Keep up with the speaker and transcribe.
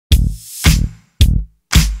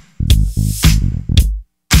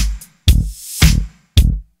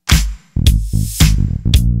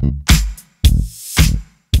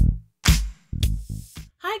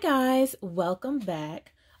guys, welcome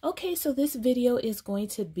back. Okay, so this video is going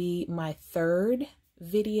to be my third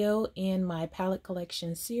video in my palette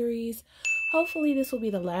collection series. Hopefully this will be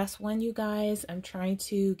the last one, you guys. I'm trying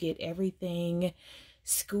to get everything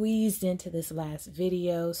squeezed into this last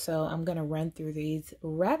video, so I'm gonna run through these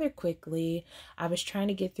rather quickly. I was trying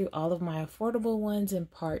to get through all of my affordable ones in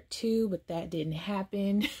part 2, but that didn't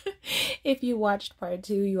happen. If you watched part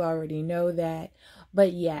 2, you already know that.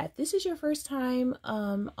 But yeah, if this is your first time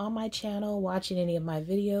on my channel watching any of my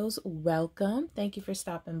videos, welcome. Thank you for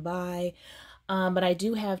stopping by. But I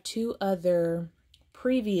do have 2 other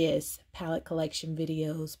previous palette collection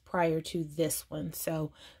videos prior to this one,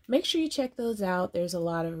 so make sure you check those out. There's a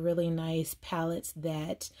lot of really nice palettes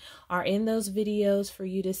that are in those videos for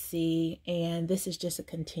you to see, and this is just a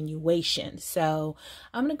continuation. So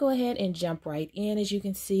I'm gonna go ahead and jump right in. As you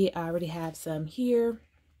can see, I already have some here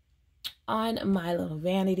on my little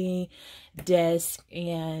vanity desk,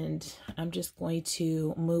 and I'm just going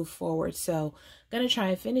to move forward. So I'm gonna try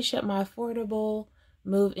and finish up my affordable,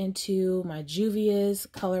 move into my Juvia's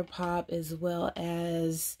ColourPop, as well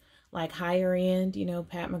as like higher end, you know,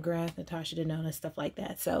 Pat McGrath, Natasha Denona, stuff like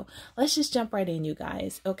that. So let's just jump right in, you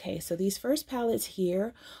guys. Okay, so these first palettes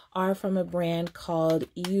here are from a brand called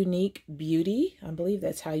Unique Beauty. I believe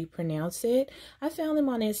that's how you pronounce it. I found them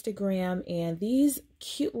on Instagram, and these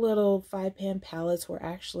cute little 5-pan palettes were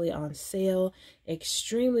actually on sale,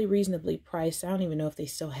 extremely reasonably priced. I don't even know if they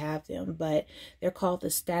still have them, but they're called the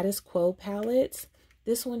Status Quo palettes.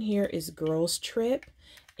 This one here is Girls Trip,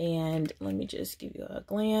 and let me just give you a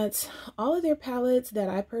glance. All of their palettes that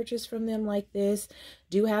I purchased from them like this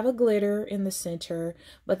do have a glitter in the center,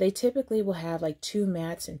 but they typically will have like 2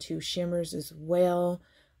 mattes and 2 shimmers as well.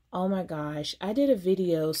 Oh my gosh, I did a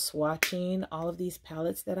video swatching all of these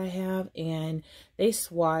palettes that I have, and they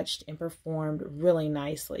swatched and performed really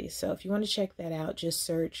nicely. So if you want to check that out, just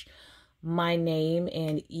search my name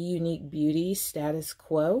and Unique Beauty Status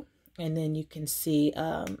Quo, and then you can see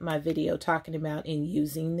my video talking about and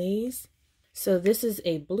using these. So this is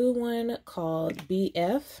a blue one called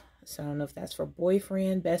BF. So I don't know if that's for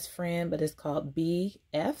boyfriend, best friend, but it's called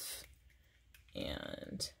BF.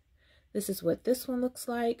 And this is what this one looks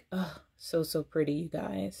like. Oh, so pretty, you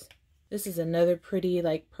guys. This is another pretty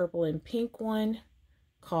like purple and pink one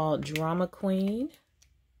called Drama Queen.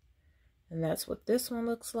 And that's what this one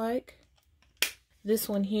looks like. This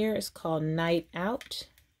one here is called Night Out.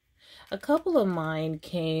 A couple of mine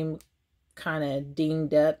came kind of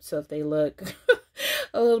dinged up, so if they look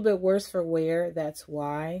a little bit worse for wear, that's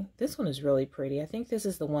why. This one is really pretty. I think this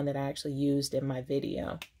is the one that I actually used in my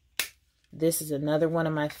video. This is another one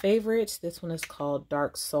of my favorites. This one is called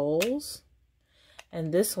Dark Souls.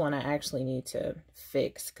 And this one I actually need to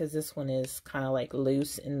fix because this one is kind of like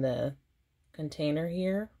loose in the container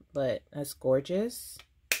here, but that's gorgeous.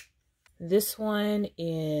 This one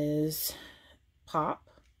is Pop.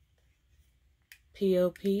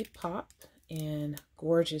 P-O-P, Pop, and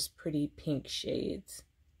gorgeous pretty pink shades.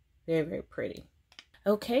 Very pretty.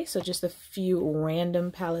 Okay, so just a few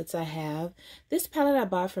random palettes I have. This palette I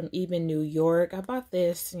bought from Eben, New York. I bought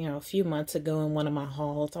this, you know, a few months ago in one of my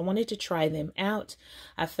hauls. I wanted to try them out.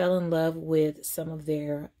 I fell in love with some of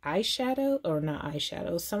their eyeshadow, or not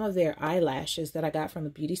eyeshadow, some of their eyelashes that I got from the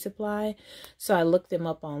beauty supply. So I looked them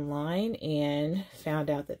up online and found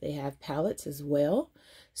out that they have palettes as well.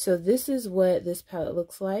 So this is what this palette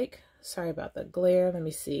looks like. Sorry about the glare. Let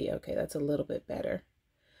me see. Okay, that's a little bit better.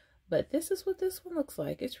 But this is what this one looks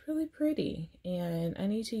like. It's really pretty, and I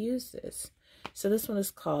need to use this. So this one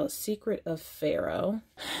is called Secret of Pharaoh.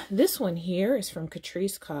 This one here is from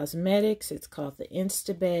Catrice Cosmetics. It's called the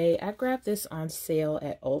Instabay. I grabbed this on sale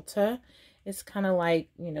at Ulta. It's kind of like,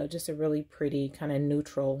 you know, just a really pretty kind of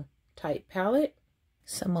neutral type palette.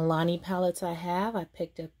 Some Milani palettes I have. I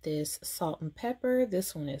picked up this Salt and Pepper.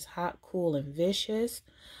 This one is Hot, Cool, and Vicious.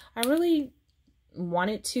 I really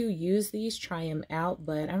wanted to use these, try them out,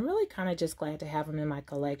 but I'm really kind of just glad to have them in my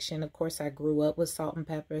collection. Of course, I grew up with Salt and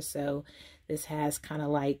Pepper, so this has kind of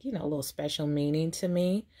like, you know, a little special meaning to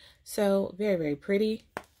me. So very pretty.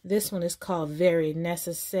 This one is called Very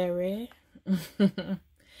Necessary. And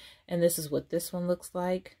this is what this one looks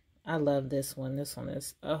like. I love this one. This one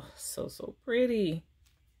is, oh, so pretty.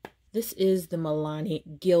 This is the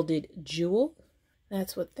Milani Gilded Jewel.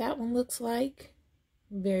 That's what that one looks like.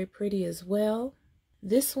 Very pretty as well.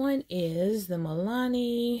 This one is the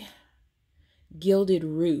Milani Gilded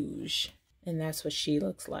Rouge, and that's what she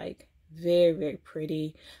looks like. Very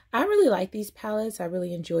pretty. I really like these palettes. I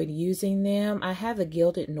really enjoyed using them. I have the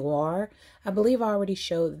Gilded Noir. I believe I already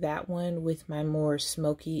showed that one with my more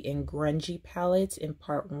smoky and grungy palettes in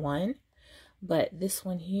part 1. But this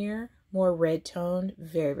one here, more red toned.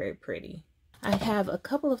 Very, very pretty. I have a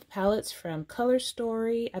couple of palettes from Color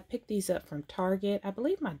Story. I picked these up from Target. I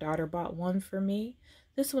believe my daughter bought one for me.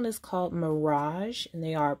 This one is called Mirage, and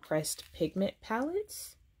they are pressed pigment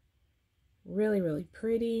palettes. Really, really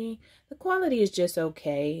pretty. The quality is just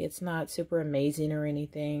okay. It's not super amazing or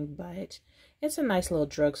anything, but it's a nice little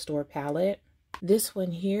drugstore palette. This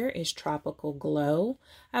one here is Tropical Glow.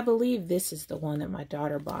 I believe this is the one that my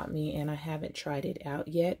daughter bought me, and I haven't tried it out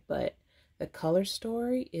yet, but the Color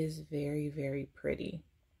Story is very, very pretty.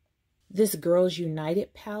 This Girls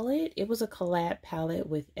United palette, it was a collab palette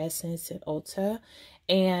with Essence and Ulta,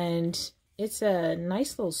 and it's a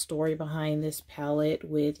nice little story behind this palette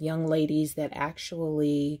with young ladies that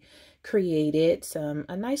actually created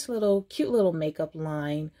a nice little cute little makeup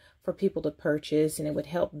line for people to purchase, and it would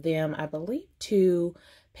help them, I believe, to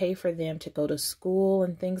pay for them to go to school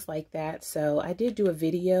and things like that. So I did do a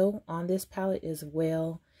video on this palette as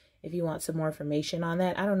well if you want some more information on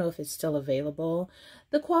that. I don't know if it's still available.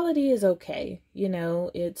 The quality is okay. You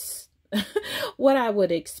know, it's what I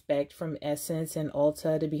would expect from Essence and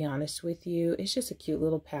Ulta, to be honest with you. It's just a cute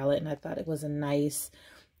little palette, and I thought it was a nice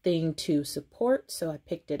thing to support, so I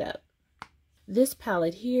picked it up. This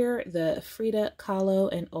palette here, the Frida Kahlo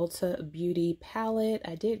and Ulta Beauty palette,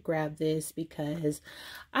 I did grab this because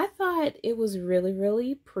I thought it was really,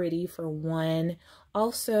 really pretty for one.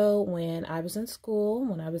 Also, when I was in school,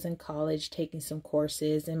 when I was in college taking some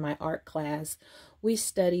courses in my art class, we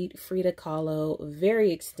studied Frida Kahlo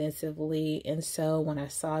very extensively. And so when I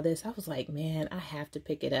saw this, I was like, man, I have to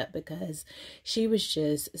pick it up because she was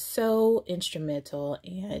just so instrumental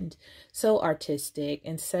and so artistic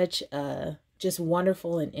and such a just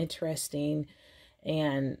wonderful and interesting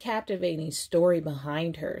and captivating story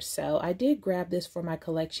behind her. So I did grab this for my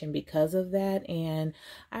collection because of that, and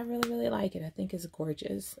I really, really like it. I think it's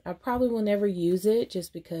gorgeous. I probably will never use it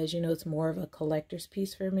just because, you know, it's more of a collector's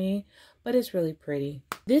piece for me, but it's really pretty.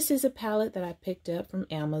 This is a palette that I picked up from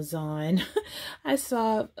Amazon. I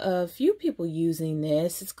saw a few people using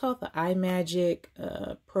this. It's called the I Am Magic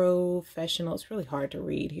Professional. It's really hard to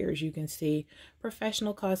read here, as you can see.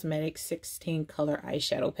 Professional Cosmetics 16 color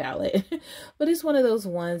eyeshadow palette. But it's one of those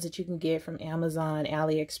ones that you can get from Amazon,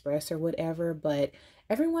 AliExpress, or whatever. But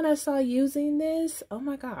everyone I saw using this, oh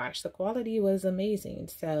my gosh, the quality was amazing.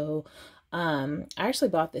 So I actually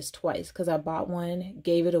bought this twice because I bought one,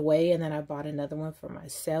 gave it away, and then I bought another one for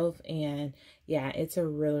myself. And yeah, it's a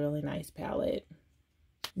really, really nice palette.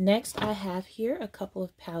 Next, I have here a couple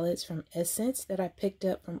of palettes from Essence that I picked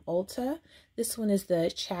up from Ulta. This one is the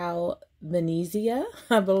Ciao Venezia,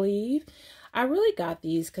 I believe. I really got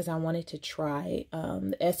these because I wanted to try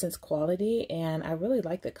the Essence quality, and I really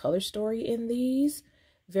like the color story in these.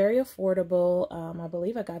 Very affordable. I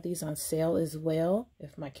believe I got these on sale as well,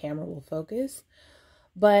 if my camera will focus.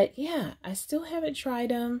 But yeah, I still haven't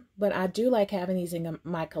tried them, but I do like having these in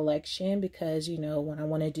my collection because, you know, when I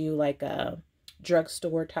want to do like a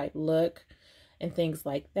drugstore type look and things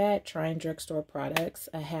like that, trying drugstore products,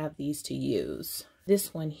 I have these to use.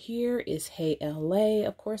 This one here is Hey LA.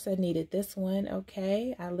 Of course, I needed this one.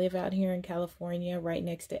 Okay, I live out here in California, right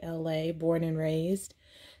next to LA, born and raised.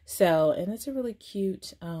 So, and it's a really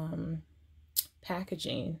cute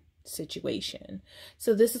packaging situation.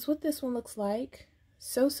 So this is what this one looks like.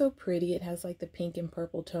 So, so pretty. It has like the pink and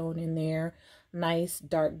purple tone in there. Nice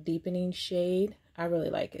dark deepening shade. I really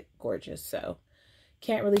like it. Gorgeous. So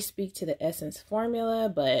can't really speak to the Essence formula,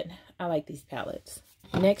 but I like these palettes.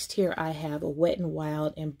 Next here I have a Wet n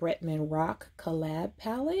Wild and Bretman Rock collab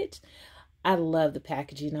palette. I love the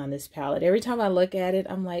packaging on this palette. Every time I look at it,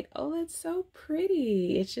 I'm like, oh, that's so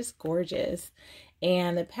pretty. It's just gorgeous.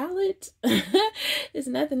 And the palette is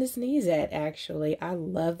nothing to sneeze at, actually. I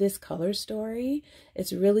love this color story.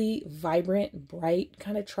 It's really vibrant, bright,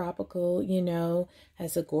 kind of tropical, you know.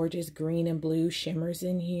 Has a gorgeous green and blue shimmers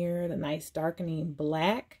in here. The nice darkening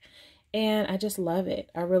black. And I just love it.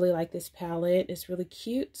 I really like this palette. It's really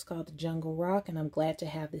cute. It's called the Jungle Rock, and I'm glad to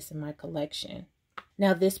have this in my collection.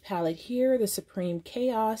 Now this palette here, the Supreme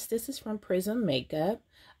Chaos, this is from Prism Makeup.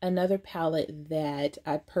 Another palette that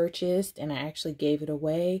I purchased and I actually gave it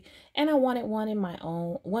away. And I wanted one of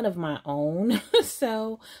my own.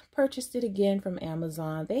 So purchased it again from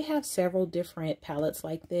Amazon. They have several different palettes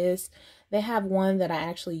like this. They have one that I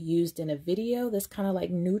actually used in a video that's kind of like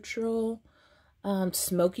neutral.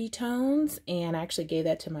 smoky tones, and I actually gave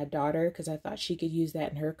that to my daughter because I thought she could use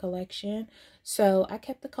that in her collection. So I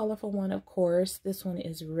kept the colorful one, of course. This one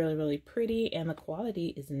is really, really pretty, and the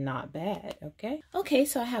quality is not bad. Okay,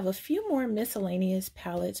 so I have a few more miscellaneous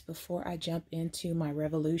palettes before I jump into my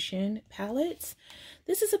Revolution palettes.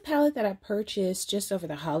 This is a palette that I purchased just over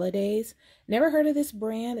the holidays. Never heard of this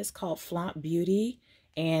brand. It's called Flaunt Beauty,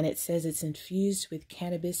 and it says it's infused with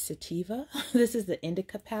cannabis sativa. This is the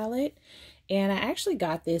Indica palette, and I actually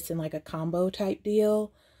got this in like a combo type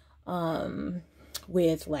deal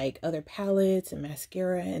with like other palettes and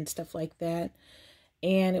mascara and stuff like that,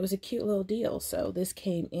 and it was a cute little deal. So this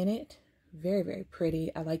came in it. Very, very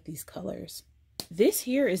pretty. I like these colors. This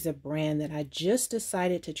here is a brand that I just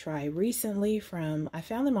decided to try recently I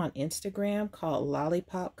found them on Instagram, called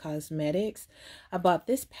Lollipop Cosmetics. I bought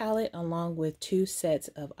this palette along with 2 sets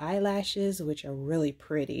of eyelashes, which are really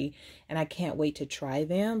pretty, and I can't wait to try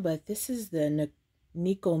them. But this is the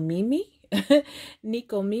Nico Mimi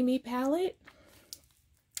palette,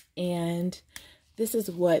 and this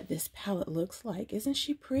is what this palette looks like. Isn't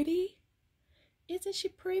she pretty? Isn't she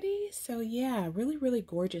pretty? So yeah, really, really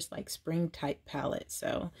gorgeous, like spring type palette.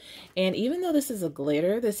 So, and even though this is a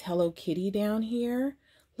glitter, this Hello Kitty down here,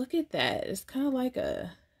 look at that. It's kind of like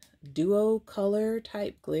a duo color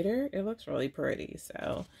type glitter. It looks really pretty.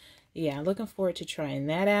 So yeah, looking forward to trying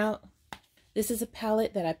that out. This is a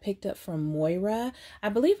palette that I picked up from Moira. I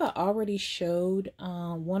believe I already showed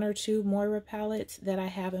 1 or 2 Moira palettes that I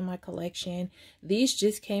have in my collection. These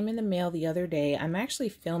just came in the mail the other day. I'm actually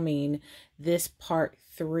filming this part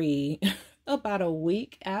 3 about a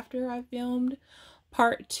week after I filmed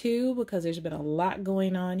part 2 because there's been a lot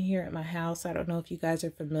going on here at my house. I don't know if you guys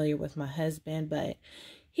are familiar with my husband, but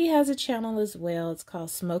he has a channel as well. It's called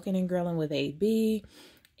Smoking and Grilling with AB.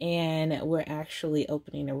 And we're actually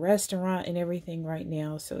opening a restaurant and everything right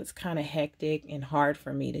now. So it's kind of hectic and hard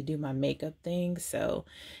for me to do my makeup things. So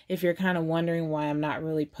if you're kind of wondering why I'm not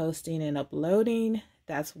really posting and uploading,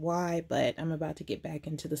 that's why. But I'm about to get back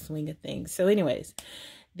into the swing of things. So anyways,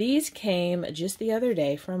 these came just the other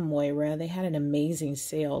day from Moira. They had an amazing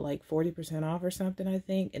sale, like 40% off or something, I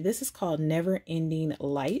think. And this is called Never Ending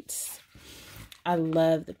Lights. I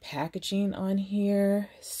love the packaging on here.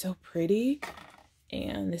 So pretty.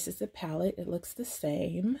 And this is the palette. It looks the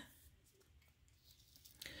same.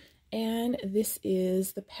 And this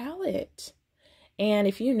is the palette. And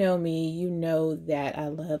if you know me, you know that I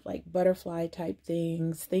love like butterfly type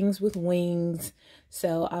things, things with wings.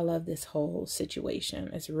 So I love this whole situation.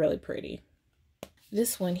 It's really pretty.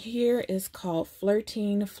 This one here is called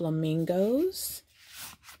Flirting Flamingos.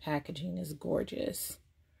 Packaging is gorgeous.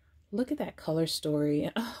 Look at that color story.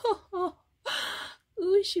 Oh,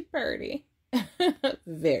 ooh, is she pretty?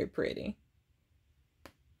 Very pretty.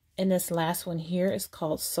 And this last one here is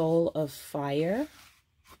called Soul of Fire.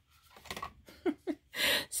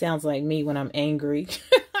 Sounds like me when I'm angry.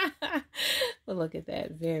 But look at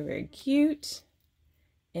that. Very, very cute.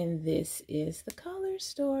 And this is the color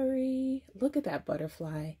story. Look at that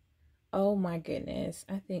butterfly. Oh my goodness.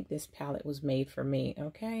 I think this palette was made for me.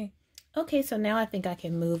 Okay, so now I think I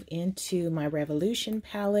can move into my Revolution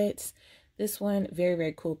palettes. This one, very,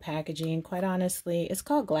 very cool packaging. Quite honestly, it's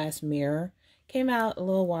called Glass Mirror. Came out a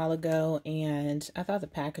little while ago, and I thought the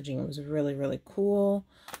packaging was really, really cool.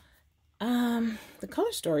 The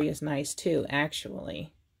color story is nice too,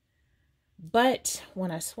 actually. But when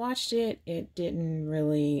I swatched it, it didn't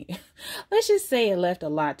really, let's just say it left a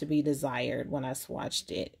lot to be desired when I swatched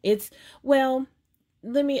it. Well,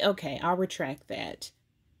 okay, I'll retract that.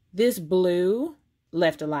 This blue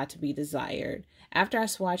left a lot to be desired. After I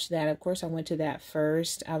swatched that, of course, I went to that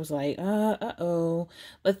first. I was like, uh-oh.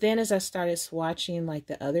 But then as I started swatching like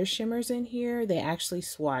the other shimmers in here, they actually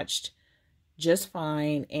swatched just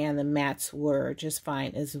fine, and the mattes were just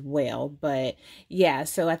fine as well. But yeah,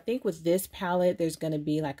 so I think with this palette, there's going to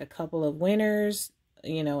be like a couple of winners,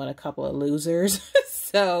 you know, and a couple of losers.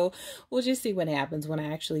 So we'll just see what happens when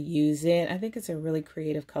I actually use it. I think it's a really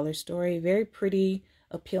creative color story. Very pretty,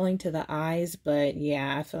 appealing to the eyes, but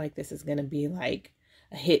yeah, I feel like this is going to be like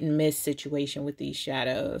a hit and miss situation with these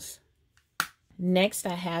shadows. Next,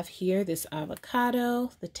 I have here this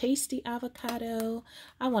avocado, the Tasty Avocado.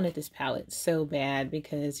 I wanted this palette so bad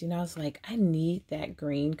because, you know, I was like, I need that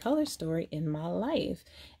green color story in my life.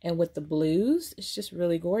 And with the blues, it's just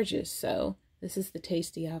really gorgeous. So this is the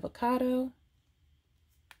Tasty Avocado.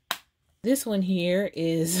 This one here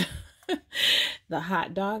is the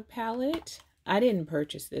Hot Dog palette. I didn't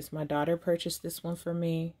purchase this. My daughter purchased this one for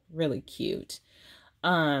me. Really cute.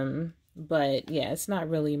 But yeah, it's not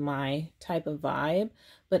really my type of vibe.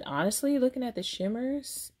 But honestly, looking at the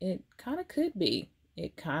shimmers, it kind of could be.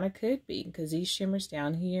 it kind of could be, because these shimmers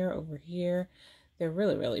down here, over here, they're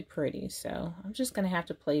really, really pretty. So I'm just going to have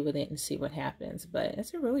to play with it and see what happens. But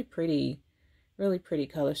it's a really pretty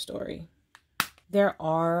color story. There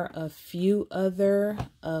are a few other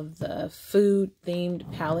of the food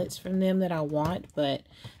themed palettes from them that I want, but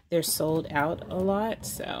they're sold out a lot.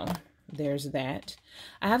 So there's that.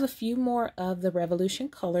 I have a few more of the Revolution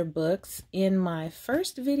color books. In my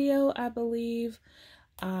first video, I believe,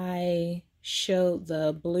 I showed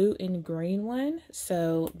the blue and green one.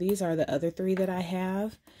 So these are the other three that I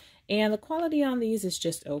have. And the quality on these is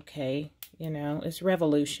just okay. You know, it's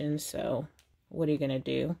Revolution, so what are you going to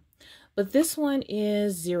do? But this one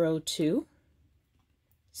is 02.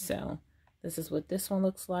 So this is what this one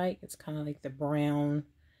looks like. It's kind of like the brown,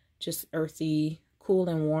 just earthy, cool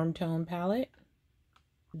and warm tone palette.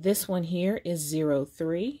 This one here is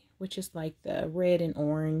 03, which is like the red and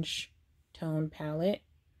orange tone palette.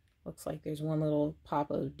 Looks like there's one little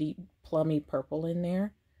pop of deep plummy purple in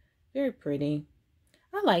there. Very pretty.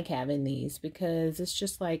 I like having these because it's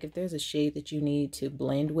just like if there's a shade that you need to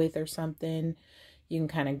blend with or something, you can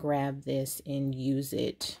kind of grab this and use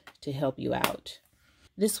it to help you out.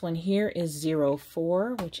 This one here is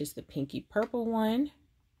 04, which is the pinky purple one.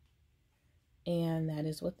 And that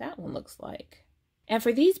is what that one looks like. And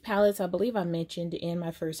for these palettes, I believe I mentioned in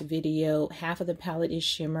my first video, half of the palette is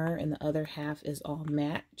shimmer and the other half is all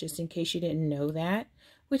matte, just in case you didn't know that,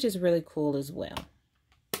 which is really cool as well.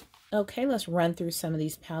 Okay, let's run through some of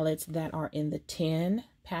these palettes that are in the 10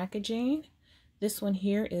 packaging. This one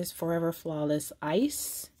here is Forever Flawless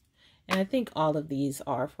Ice. And I think all of these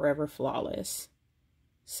are Forever Flawless.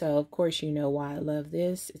 So, of course, you know why I love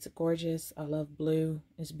this. It's gorgeous. I love blue.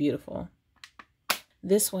 It's beautiful.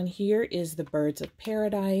 This one here is the Birds of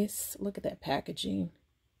Paradise. Look at that packaging.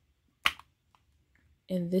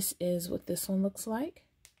 And this is what this one looks like.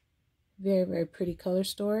 Very, very pretty color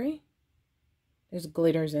story. There's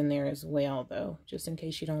glitters in there as well, though, just in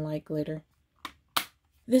case you don't like glitter.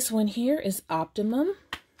 This one here is Optimum.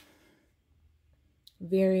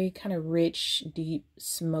 Very kind of rich, deep,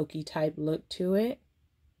 smoky type look to it.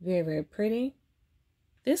 Very, very pretty.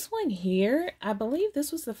 This one here, I believe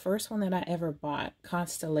this was the first one that I ever bought,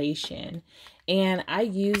 Constellation. And I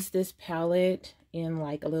used this palette in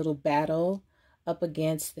like a little battle up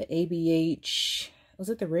against the ABH, was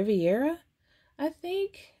it the Riviera? I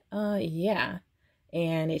think, yeah.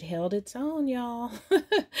 And it held its own, y'all.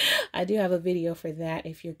 I do have a video for that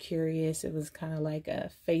if you're curious. It was kind of like a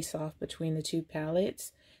face-off between the two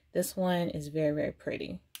palettes. This one is very, very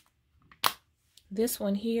pretty. This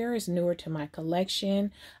one here is newer to my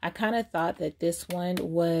collection. I kind of thought that this one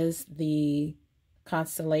was the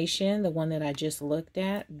Constellation, the one that I just looked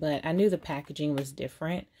at, but I knew the packaging was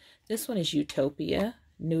different. This one is Utopia,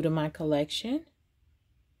 new to my collection.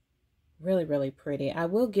 Really, really pretty. I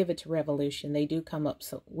will give it to Revolution. They do come up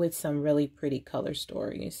with some really pretty color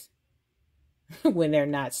stories when they're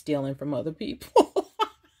not stealing from other people.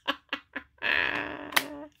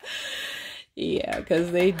 Yeah,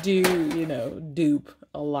 because they do, you know, dupe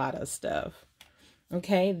a lot of stuff.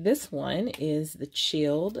 Okay, this one is the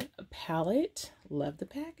Chilled palette. Love the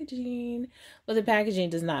packaging. But the packaging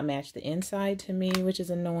does not match the inside to me, which is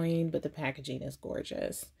annoying, but the packaging is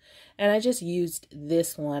gorgeous. And I just used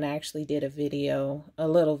this one. I actually did a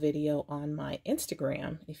little video on my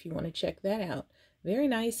Instagram, if you want to check that out. Very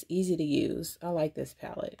nice, easy to use. I like this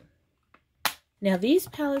palette. Now, these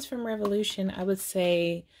palettes from Revolution, I would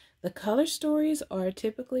say the color stories are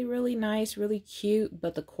typically really nice, really cute,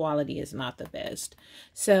 but the quality is not the best.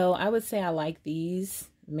 So I would say I like these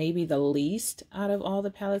maybe the least out of all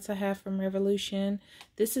the palettes I have from Revolution.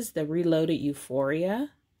 This is the Reloaded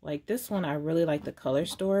Euphoria. Like this one, I really like the color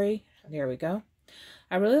story. There we go.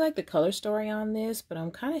 I really like the color story on this, but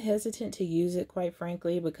I'm kind of hesitant to use it, quite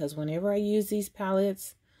frankly, because whenever I use these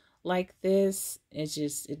palettes like this,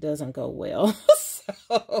 it doesn't go well.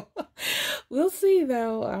 So we'll see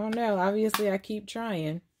though. I don't know. Obviously, I keep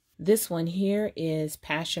trying. This one here is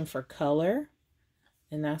Passion for Color,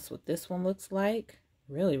 and that's what this one looks like.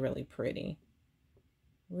 Really, really pretty.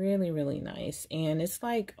 Really, really nice. And it's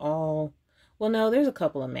like all, well, no, there's a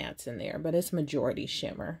couple of mattes in there, but it's majority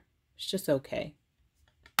shimmer. It's just okay.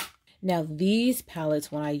 Now, these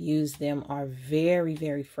palettes, when I use them, are very,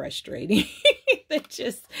 very frustrating.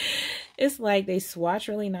 It's like they swatch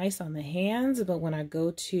really nice on the hands, but when I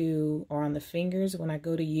go to, or on the fingers, when I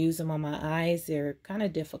go to use them on my eyes, they're kind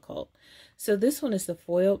of difficult. So this one is the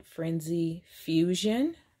Foiled Frenzy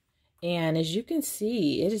Fusion. And as you can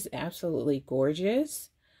see, it is absolutely gorgeous.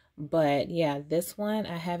 But yeah, this one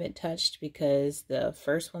I haven't touched because the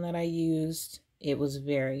first one that I used, it was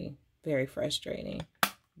very, very frustrating.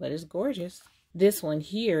 But it's gorgeous. This one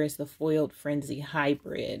here is the Foiled Frenzy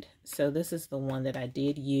Hybrid. So this is the one that I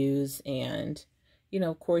did use, and you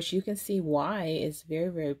know, of course, you can see why. It's very,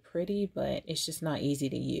 very pretty, but it's just not easy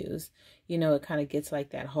to use. You know, it kind of gets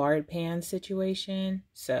like that hard pan situation.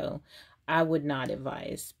 So I would not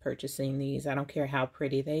advise purchasing these. I don't care how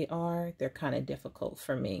pretty they are. They're kind of difficult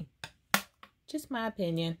for me. Just my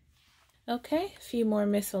opinion. Okay, a few more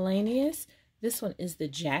miscellaneous. This one is the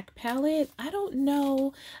Jack palette. I don't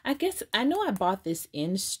know. I guess I know I bought this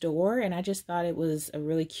in store and I just thought it was a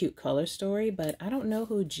really cute color story, but I don't know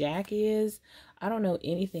who Jack is. I don't know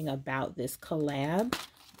anything about this collab.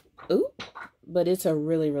 Ooh, but it's a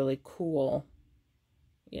really, really cool,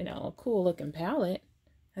 you know, cool looking palette.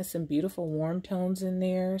 Has some beautiful warm tones in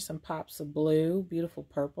there, some pops of blue, beautiful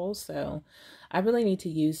purple. So I really need to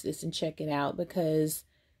use this and check it out because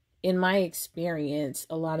in my experience,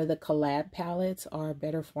 a lot of the collab palettes are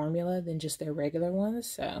better formula than just their regular ones.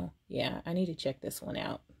 So yeah, I need to check this one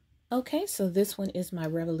out. Okay, so this one is my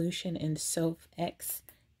Revolution and Soph X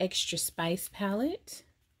Extra Spice palette.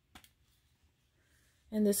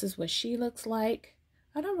 And this is what she looks like.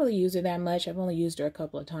 I don't really use her that much. I've only used her a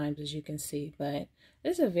couple of times, as you can see, but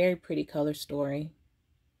this is a very pretty color story.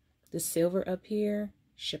 The silver up here,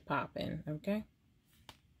 she-poppin', okay?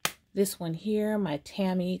 This one here, my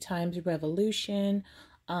Tammy Times Revolution.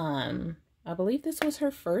 I believe this was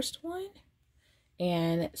her first one.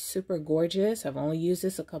 And super gorgeous. I've only used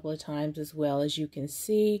this a couple of times as well. As you can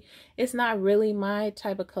see, it's not really my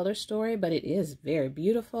type of color story, but it is very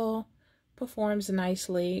beautiful. Performs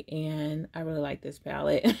nicely, and I really like this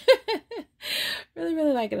palette. Really,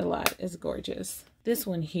 really like it a lot. It's gorgeous. This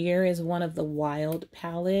one here is one of the Wild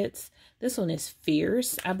palettes. This one is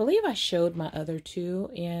Fierce. I believe I showed my other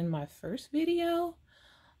two in my first video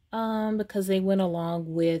because they went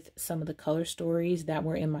along with some of the color stories that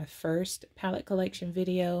were in my first palette collection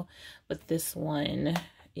video. But this one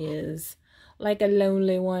is like a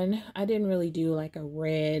lonely one. I didn't really do like a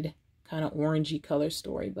red kind of orangey color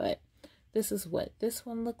story, but this is what this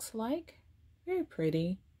one looks like. Very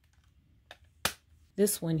pretty.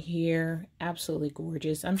 This one here, absolutely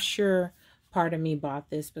gorgeous. I'm sure part of me bought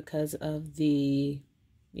this because of the,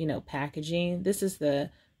 you know, packaging. This is the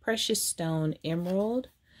Precious Stone Emerald.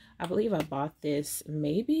 I believe I bought this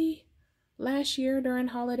maybe last year during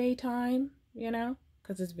holiday time, you know,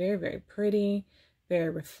 because it's very, very pretty, very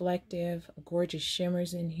reflective, gorgeous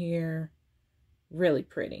shimmers in here. Really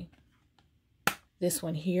pretty. This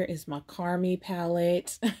one here is my Carmi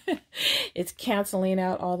palette. It's canceling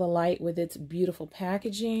out all the light with its beautiful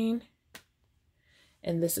packaging.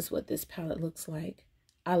 And this is what this palette looks like.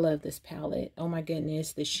 I love this palette. Oh my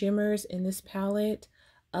goodness. The shimmers in this palette,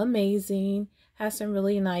 amazing. Has some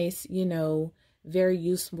really nice, you know, very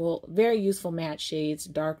useful matte shades,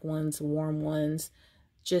 dark ones, warm ones.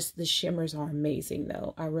 Just the shimmers are amazing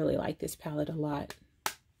though. I really like this palette a lot.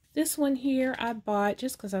 This one here I bought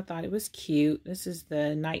just because I thought it was cute. This is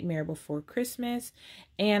the Nightmare Before Christmas.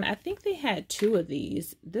 And I think they had two of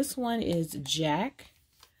these. This one is Jack.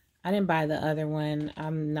 I didn't buy the other one.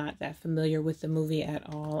 I'm not that familiar with the movie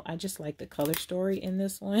at all. I just like the color story in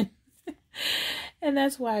this one. And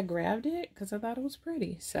that's why I grabbed it, because I thought it was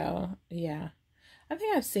pretty. So, yeah. I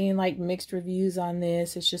think I've seen like mixed reviews on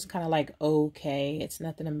this. It's just kind of like okay. It's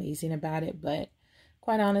nothing amazing about it, but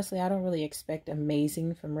quite honestly, I don't really expect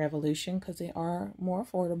amazing from Revolution because they are more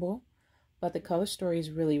affordable. But the color story is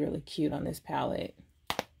really, really cute on this palette.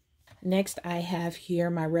 Next, I have here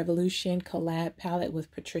my Revolution collab palette with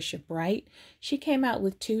Patricia Bright. She came out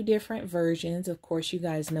with two different versions. Of course, you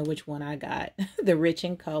guys know which one I got. The Rich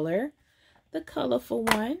in Color, the colorful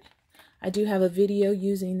one. I do have a video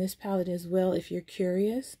using this palette as well if you're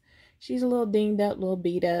curious. She's a little dinged up, a little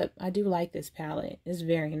beat up. I do like this palette. It's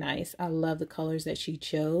very nice. I love the colors that she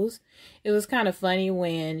chose. It was kind of funny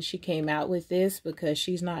when she came out with this because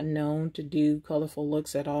she's not known to do colorful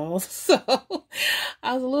looks at all. So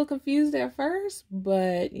I was a little confused at first,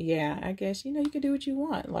 but yeah, I guess, you know, you can do what you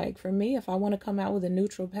want. Like for me, if I want to come out with a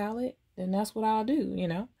neutral palette, then that's what I'll do, you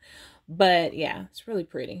know. But yeah, it's really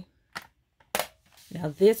pretty. Now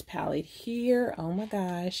this palette here, oh my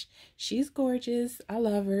gosh, she's gorgeous. I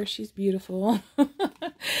love her. She's beautiful.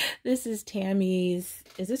 This is Tammy's,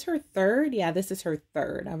 is this her third? Yeah, this is her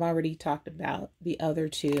third. I've already talked about the other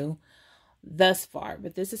two thus far,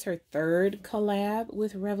 but this is her third collab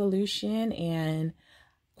with Revolution. And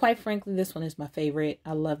quite frankly, this one is my favorite.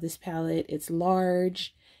 I love this palette. It's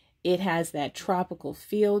large. It has that tropical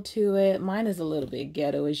feel to it. Mine is a little bit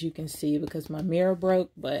ghetto, as you can see, because my mirror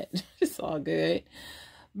broke, but it's all good.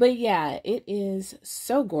 But yeah, it is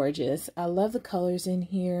so gorgeous. I love the colors in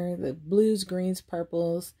here, the blues, greens,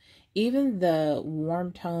 purples. Even the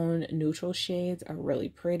warm tone neutral shades are really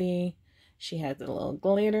pretty. She has a little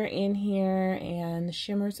glitter in here and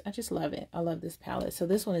shimmers. I just love it. I love this palette. So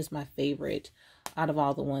this one is my favorite out of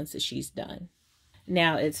all the ones that she's done.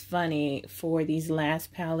 Now, it's funny, for these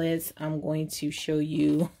last palettes, I'm going to show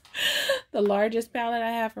you the largest palette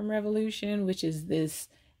I have from Revolution, which is this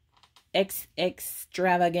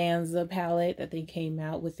Extravaganza palette that they came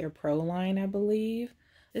out with their Pro line, I believe.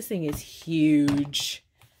 This thing is huge.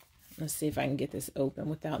 Let's see if I can get this open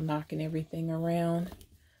without knocking everything around.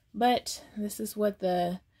 But this is what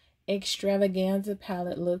the Extravaganza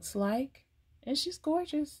palette looks like. And she's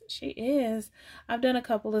gorgeous. She is. I've done a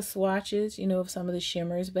couple of swatches, you know, of some of the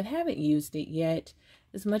shimmers, but haven't used it yet.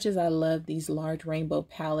 As much as I love these large rainbow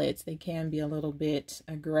palettes, they can be a little bit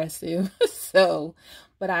aggressive.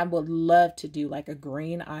 But I would love to do like a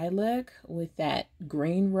green eye look with that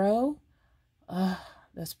green row. Oh,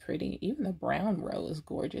 that's pretty. Even the brown row is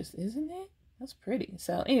gorgeous, isn't it? That's pretty.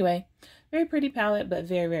 So anyway, very pretty palette, but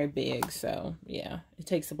very, very big. So yeah, it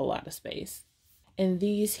takes up a lot of space. And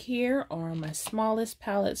these here are my smallest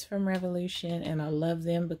palettes from Revolution, and I love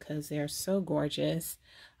them because they're so gorgeous.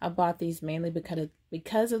 I bought these mainly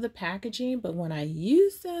because of the packaging, but when I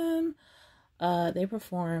use them, they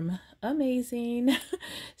perform amazing.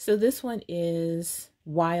 So this one is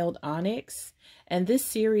Wild Onyx, and this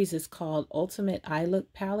series is called Ultimate Eye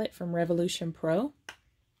Look Palette from Revolution Pro.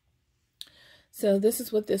 So this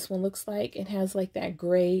is what this one looks like. It has like that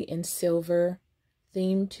gray and silver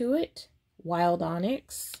theme to it. Wild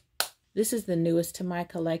Onyx. This is the newest to my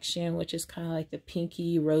collection, which is kind of like the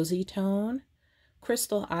pinky rosy tone.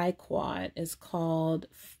 Crystal Eye Quad is called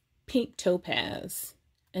Pink Topaz.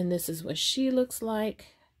 And this is what she looks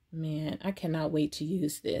like. Man, I cannot wait to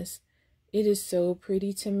use this. It is so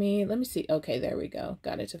pretty to me. Let me see. Okay, there we go.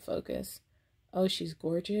 Got it to focus. Oh, she's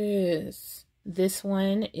gorgeous. This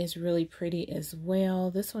one is really pretty as well.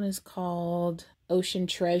 This one is called Ocean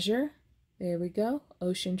Treasure. There we go.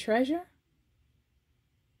 Ocean Treasure.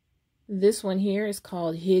 This one here is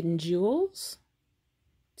called Hidden Jewels.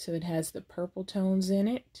 So it has the purple tones in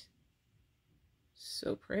it.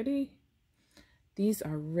 So pretty. These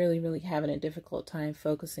are really, really having a difficult time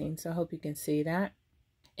focusing, so I hope you can see that.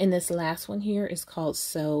 And this last one here is called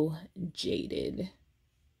So Jaded.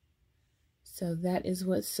 So that is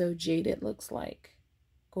what So Jaded looks like.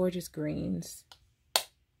 Gorgeous greens.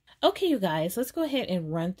 Okay, you guys, let's go ahead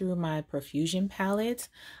and run through my Profusion palettes.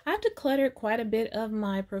 I've decluttered quite a bit of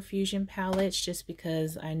my Profusion palettes just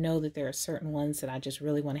because I know that there are certain ones that I just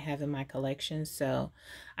really want to have in my collection. So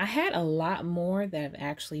I had a lot more that have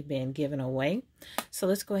actually been given away. So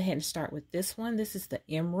let's go ahead and start with this one. This is the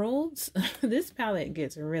Emeralds. This palette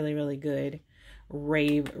gets really, really good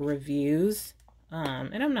rave reviews.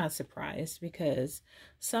 And I'm not surprised because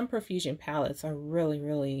some Profusion palettes are really,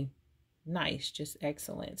 really nice, just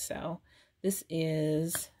excellent. So this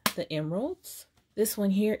is the Emeralds. This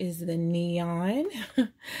one here is the Neon. I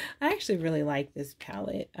actually really like this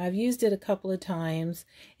palette. I've used it a couple of times.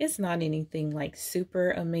 It's not anything like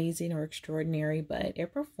super amazing or extraordinary, but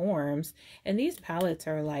it performs. And these palettes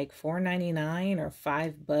are like $4.99 or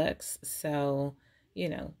 $5. So, you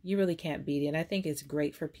know, you really can't beat it. I think it's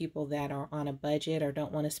great for people that are on a budget or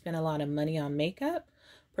don't want to spend a lot of money on makeup.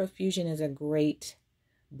 Profusion is a great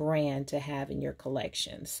brand to have in your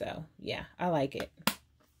collection. So yeah, I like it.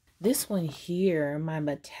 This one here, my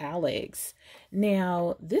metallics.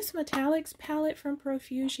 Now this metallics palette from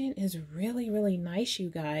Profusion is really, really nice, you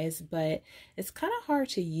guys, but it's kind of hard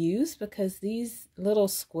to use because these little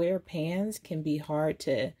square pans can be hard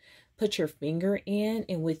to put your finger in,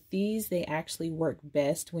 and with these they actually work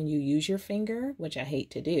best when you use your finger, which I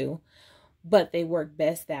hate to do, but they work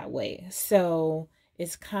best that way. So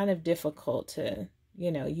it's kind of difficult to,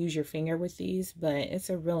 you know, use your finger with these, but it's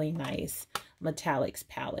a really nice metallics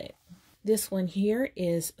palette. This one here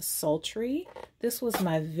is Sultry. This was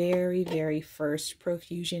my very, very first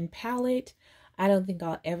Profusion palette. I don't think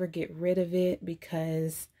I'll ever get rid of it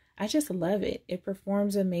because I just love it. It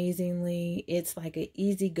performs amazingly. It's like an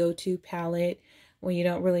easy go-to palette when you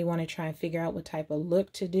don't really want to try and figure out what type of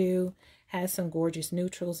look to do. Has some gorgeous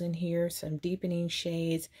neutrals in here, some deepening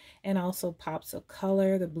shades, and also pops of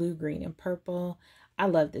color, the blue, green, and purple. I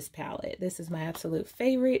love this palette. This is my absolute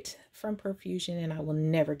favorite from Profusion, and I will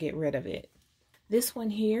never get rid of it. This one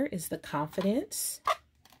here is the Confidence.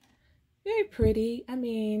 Very pretty. I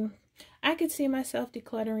mean, I could see myself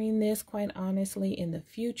decluttering this, quite honestly, in the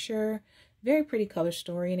future. Very pretty color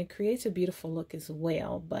story, and it creates a beautiful look as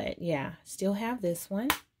well. But yeah, still have this one.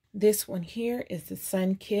 This one here is the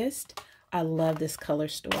Sun Kissed. I love this color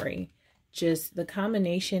story. Just the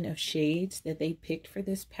combination of shades that they picked for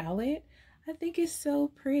this palette, I think is so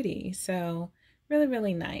pretty. So really,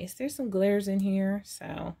 really nice. There's some glitters in here,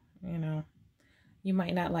 so, you know, you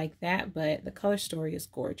might not like that, but the color story is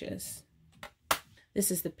gorgeous.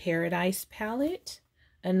 This is the Paradise palette.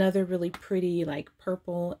 Another really pretty, like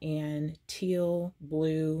purple and teal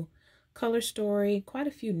blue color story. Quite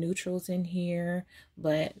a few neutrals in here,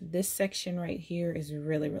 but this section right here is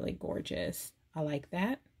really, really gorgeous. I like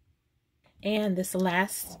that. And this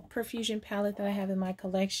last Profusion palette that I have in my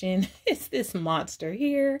collection is this monster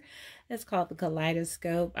here. It's called the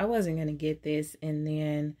Kaleidoscope. I wasn't going to get this, and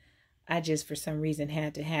then I just for some reason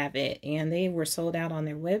had to have it. And they were sold out on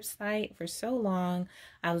their website for so long.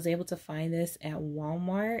 I was able to find this at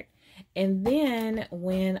Walmart. And then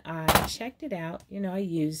when I checked it out, you know, I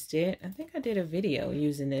used it. I think I did a video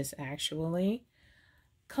using this actually.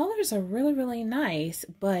 Colors are really, really nice,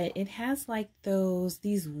 but it has like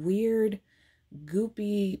these weird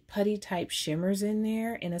goopy putty type shimmers in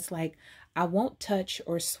there, and it's like I won't touch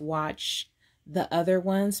or swatch the other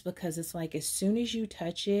ones because it's like as soon as you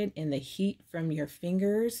touch it and the heat from your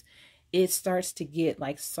fingers, it starts to get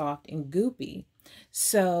like soft and goopy.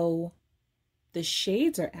 So the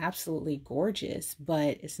shades are absolutely gorgeous,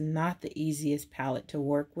 but it's not the easiest palette to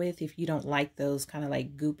work with if you don't like those kind of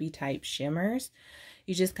like goopy type shimmers.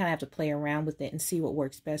 You just kind of have to play around with it and see what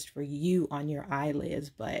works best for you on your eyelids.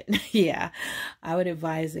 But yeah, I would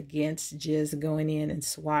advise against just going in and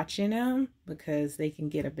swatching them because they can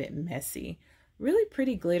get a bit messy. Really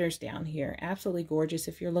pretty glitters down here. Absolutely gorgeous.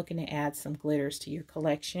 If you're looking to add some glitters to your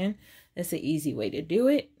collection, that's an easy way to do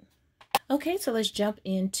it. Okay, so let's jump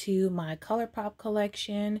into my ColourPop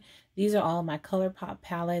collection. These are all my ColourPop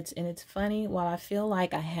palettes, and it's funny, while I feel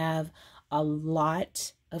like I have a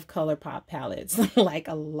lot of ColourPop palettes, like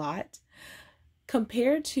a lot,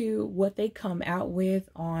 compared to what they come out with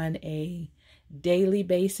on a daily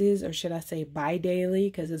basis, or should I say bi-daily,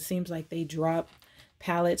 because it seems like they drop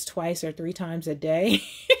palettes twice or 3 times a day.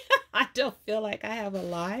 I don't feel like I have a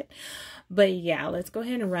lot. But yeah, let's go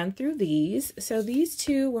ahead and run through these. So these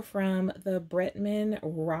two were from the Bretman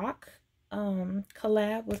Rock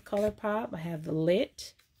collab with ColourPop. I have the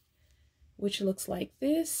Lit, which looks like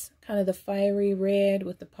this, kind of the fiery red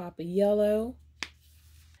with the pop of yellow.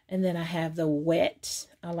 And then I have the Wet.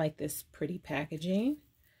 I like this pretty packaging.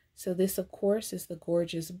 So this, of course, is the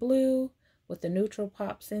gorgeous blue with the neutral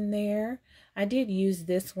pops in there. I did use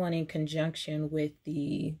this one in conjunction with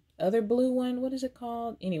the other blue one. What is it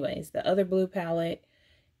called? Anyways, the other blue palette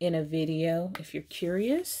in a video, if you're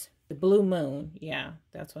curious. The Blue Moon. Yeah,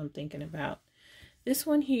 that's what I'm thinking about. This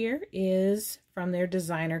one here is from their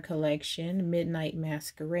designer collection, Midnight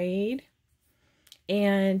Masquerade.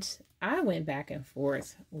 And I went back and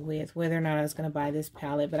forth with whether or not I was going to buy this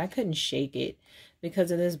palette, but I couldn't shake it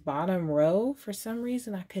because of this bottom row. For some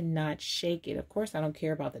reason, I could not shake it. Of course, I don't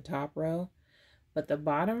care about the top row, but the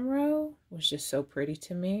bottom row was just so pretty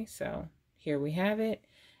to me. So here we have it.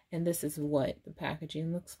 And this is what the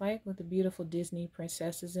packaging looks like with the beautiful Disney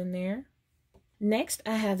princesses in there. Next,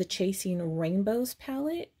 I have the Chasing Rainbows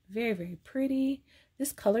palette. Very, very pretty.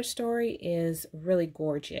 This color story is really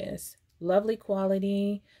gorgeous. Lovely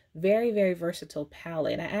quality. Very, very versatile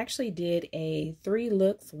palette. I actually did a 3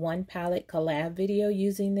 looks 1 palette collab video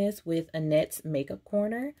using this with Annette's Makeup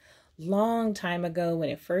Corner long time ago when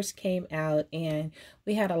it first came out, and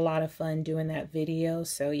we had a lot of fun doing that video.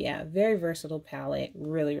 So yeah, very versatile palette.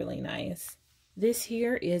 Really, really nice. This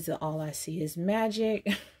here is the All I See Is Magic.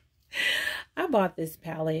 I bought this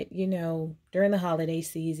palette, you know, during the holiday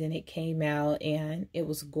season. It came out and it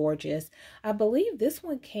was gorgeous. I believe this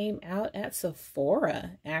one came out at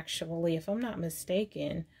Sephora, actually, if I'm not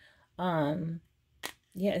mistaken. Yeah,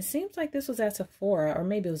 it seems like this was at Sephora, or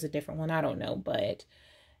maybe it was a different one. I don't know, but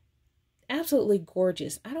absolutely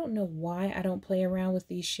gorgeous. I don't know why I don't play around with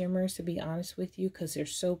these shimmers, to be honest with you, because they're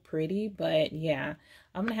so pretty. But yeah,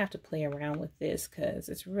 I'm gonna have to play around with this because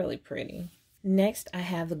it's really pretty. Next, I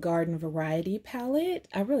have the Garden Variety palette.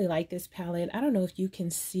 I really like this palette. I don't know if you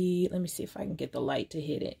can see, let me see if I can get the light to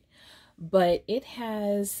hit it, but it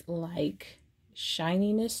has like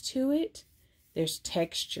shininess to it. There's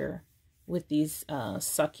texture with these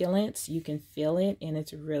succulents. You can feel it, and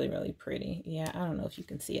it's really, really pretty. Yeah, I don't know if you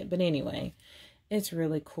can see it, but anyway, it's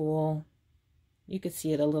really cool. You can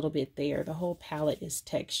see it a little bit there. The whole palette is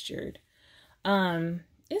textured.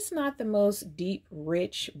 It's not the most deep,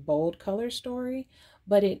 rich, bold color story,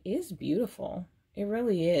 but it is beautiful. It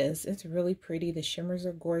really is. It's really pretty. The shimmers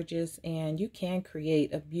are gorgeous, and you can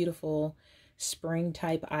create a beautiful spring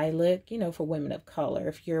type eye look, you know, for women of color.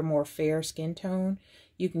 If you're more fair skin tone,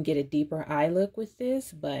 you can get a deeper eye look with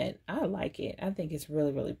this, but I like it. I think it's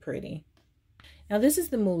really, really pretty. Now this is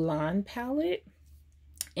the Mulan palette,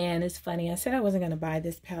 and it's funny, I said I wasn't going to buy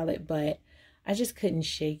this palette, but I just couldn't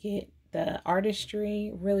shake it. The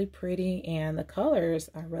artistry, really pretty, and the colors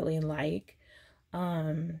I really like.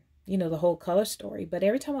 You know, the whole color story. But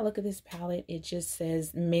every time I look at this palette, it just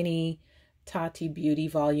says Mini Tati Beauty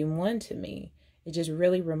Volume 1 to me. It just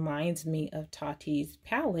really reminds me of Tati's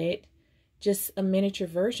palette, just a miniature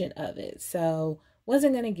version of it. So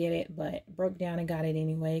wasn't going to get it, but broke down and got it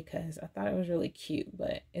anyway because I thought it was really cute,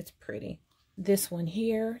 but it's pretty. This one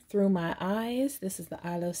here, Through My Eyes. This is the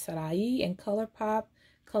I Love Sarai and Colourpop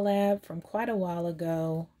collab from quite a while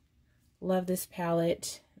ago. Love this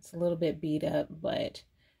palette. It's a little bit beat up, but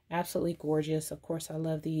absolutely gorgeous. Of course, I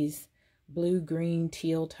love these blue, green,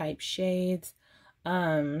 teal type shades.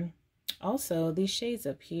 Also, these shades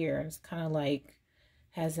up here, it's kind of like,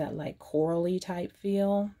 has that like corally type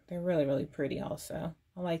feel. They're really, really pretty also.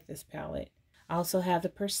 I like this palette. I also have the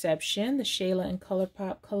Perception, the Shayla and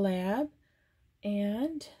Colourpop collab.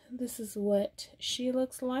 And this is what she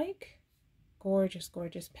looks like. Gorgeous,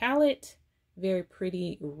 gorgeous palette. Very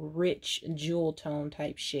pretty, rich jewel tone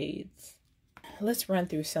type shades. Let's run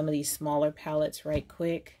through some of these smaller palettes right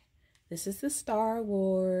quick. This is the Star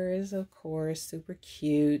Wars, of course, super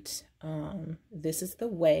cute. This is the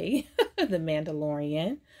Way, the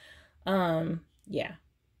Mandalorian. Yeah,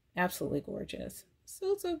 absolutely gorgeous.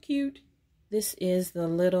 So, so cute. This is the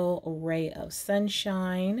Little Ray of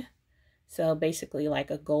Sunshine. So basically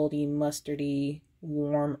like a goldy, mustardy,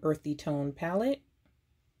 warm, earthy tone palette.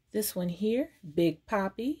 This one here, Big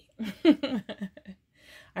Poppy.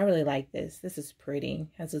 I really like this. This is pretty.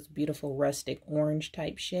 Has this beautiful rustic orange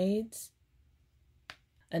type shades.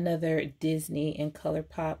 Another Disney and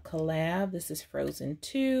Colourpop collab. This is Frozen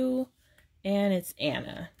 2. And it's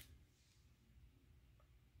Anna.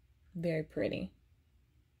 Very pretty.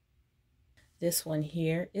 This one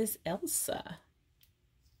here is Elsa.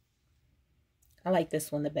 I like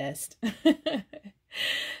this one the best.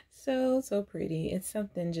 So pretty. It's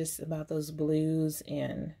something just about those blues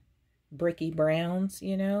and bricky browns,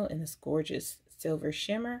 you know, and this gorgeous silver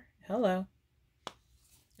shimmer. Hello.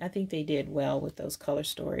 I think they did well with those color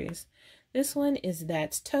stories. This one is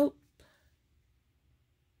That's Taupe.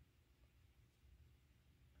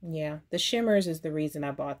 Yeah, the shimmers is the reason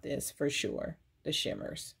I bought this for sure. The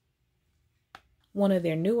shimmers. One of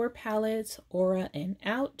their newer palettes, Aura and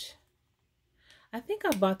Out. I think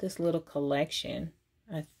I bought this little collection.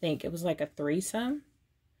 I think it was like a threesome.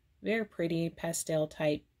 Very pretty pastel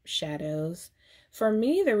type shadows. For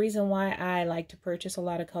me, the reason why I like to purchase a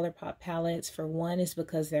lot of Colourpop palettes, for one, is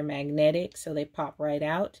because they're magnetic, so they pop right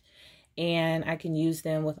out. And I can use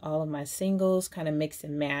them with all of my singles, kind of mix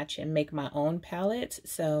and match and make my own palettes.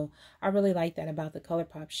 So I really like that about the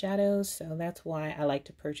Colourpop shadows. So that's why I like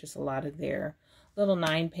to purchase a lot of their little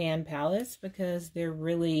 9-pan palettes, because they're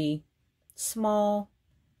really small.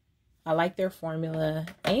 I like their formula,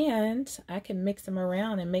 and I can mix them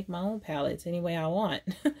around and make my own palettes any way I want.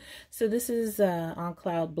 So this is On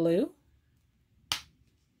Cloud Blue.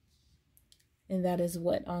 And that is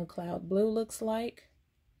what On Cloud Blue looks like.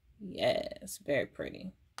 Yes, very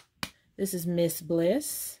pretty. This is Miss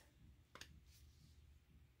Bliss.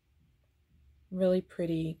 Really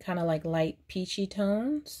pretty, kind of like light peachy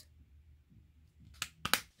tones.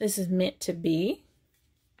 This is Meant to Be.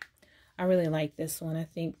 I really like this one. I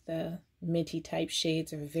think the minty type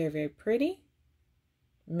shades are very, very pretty.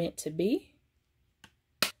 Meant to Be.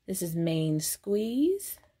 This is Main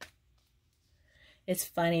Squeeze. It's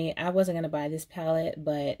funny, I wasn't going to buy this palette,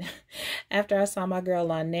 but after I saw my girl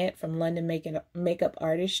Lynette from London Makeup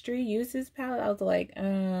Artistry use this palette, I was like,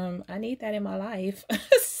 I need that in my life.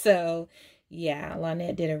 So, yeah,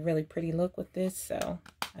 Lynette did a really pretty look with this, so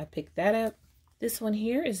I picked that up. This one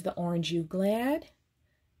here is the Orange You Glad,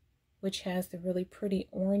 which has the really pretty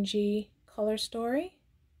orangey color story.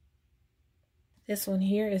 This one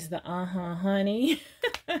here is the Honey.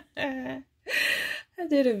 I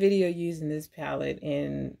did a video using this palette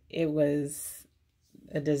and it was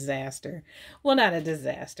a disaster. Well, not a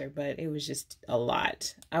disaster, but it was just a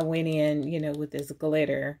lot. I went in, you know, with this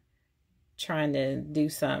glitter trying to do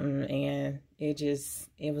something, and it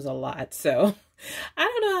was a lot. So I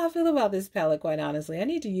don't know how I feel about this palette, quite honestly. I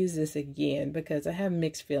need to use this again because I have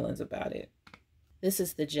mixed feelings about it. This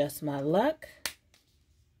is the Just My Luck.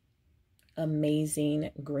 Amazing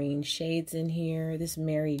green shades in here. This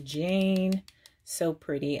Mary Jane, so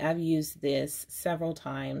pretty. I've used this several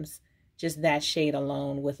times, just that shade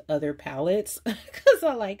alone, with other palettes because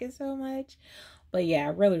I like it so much. But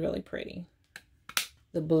yeah, really, really pretty.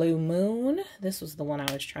 the Blue Moon. This was the one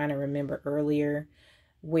I was trying to remember earlier,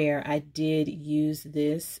 where I did use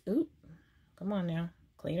this. Oop, come on now,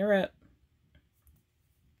 clean her up.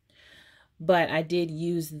 But I did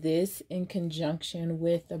use this in conjunction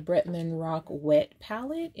with the Bretman Rock Wet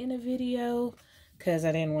palette in a video, because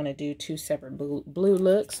I didn't want to do two separate blue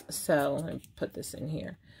looks. So let me put this in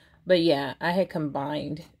here. But yeah, I had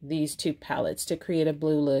combined these two palettes to create a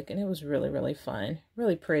blue look, and it was really, really fun.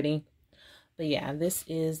 Really pretty. But yeah, this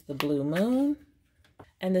is the Blue Moon.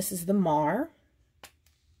 And this is the Mar.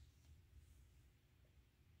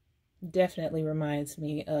 Definitely reminds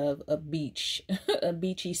me of a beach, a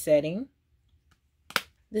beachy setting.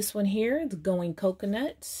 This one here is Going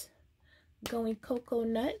Coconuts. Going Cocoa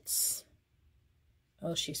Nuts.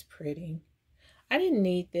 Oh, she's pretty. I didn't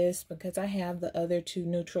need this because I have the other two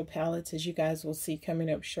neutral palettes, as you guys will see coming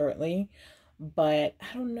up shortly. But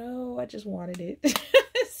I don't know, I just wanted it.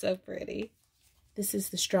 It's so pretty. This is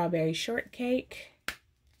the Strawberry Shortcake.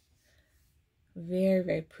 Very,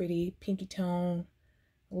 very pretty pinky tone.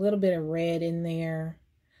 A little bit of red in there.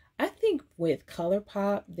 I think with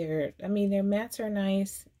ColourPop, their mattes are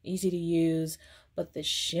nice, easy to use. But the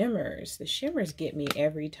shimmers get me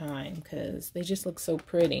every time because they just look so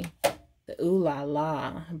pretty. The Ooh La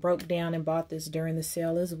La. Broke down and bought this during the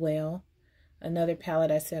sale as well. Another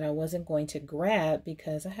palette I said I wasn't going to grab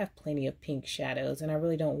because I have plenty of pink shadows and I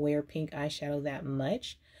really don't wear pink eyeshadow that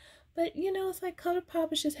much. But you know, it's like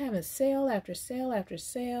ColourPop is just having sale after sale after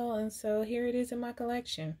sale, and so here it is in my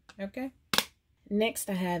collection. Okay.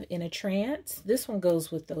 Next I have In a Trance. This one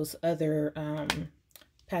goes with those other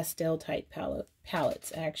pastel type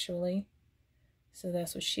palettes actually. So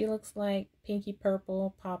that's what she looks like. Pinky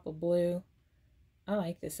purple, pop of blue. I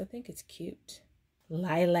like this. I think it's cute.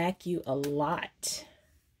 Lilac You a Lot.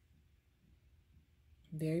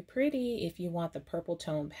 Very pretty if you want the purple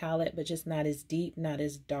tone palette, but just not as deep, not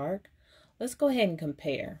as dark. Let's go ahead and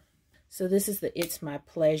compare. So this is the It's My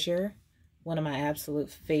Pleasure, one of my absolute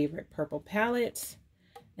favorite purple palettes.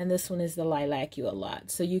 And this one is the Lilac You a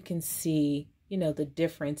Lot. So you can see, you know, the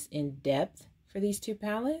difference in depth for these two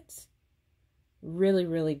palettes. Really,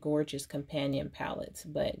 really gorgeous companion palettes.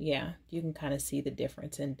 But yeah, you can kind of see the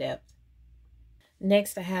difference in depth.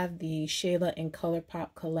 Next, I have the Shayla and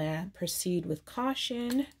ColourPop collab, Proceed with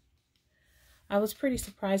Caution. I was pretty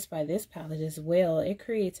surprised by this palette as well. It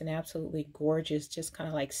creates an absolutely gorgeous, just kind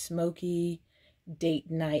of like smoky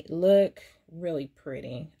date night look. Really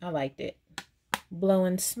pretty. I liked it.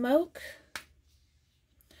 Blowing Smoke.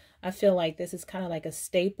 I feel like this is kind of like a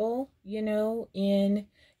staple, you know, in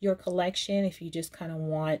your collection if you just kind of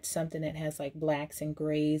want something that has like blacks and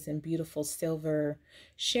grays and beautiful silver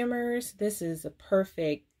shimmers. This is a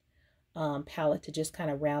perfect palette to just kind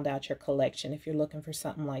of round out your collection if you're looking for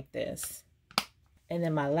something like this. And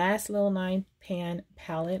then my last little 9-pan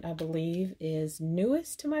palette, I believe, is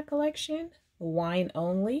newest to my collection, Wine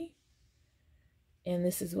Only. And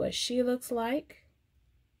this is what she looks like.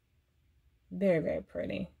 Very, very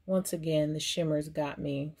pretty. Once again, the shimmers got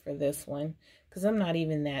me for this one because I'm not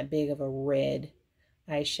even that big of a red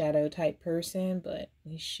eyeshadow type person, but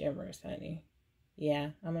these shimmers, honey.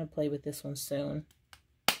 Yeah, I'm going to play with this one soon.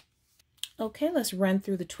 Okay, let's run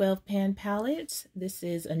through the 12-pan palettes. This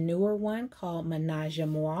is a newer one called Menage a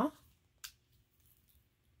Moi.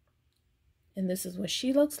 And this is what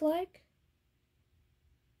she looks like.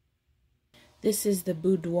 This is the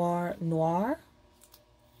Boudoir Noir.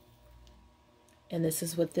 And this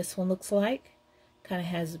is what this one looks like. Kind of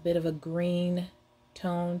has a bit of a green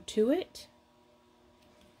tone to it.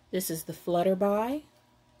 This is the Flutterby.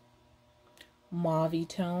 Mauve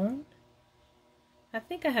tone. I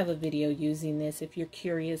think I have a video using this if you're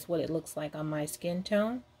curious what it looks like on my skin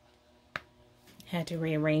tone. Had to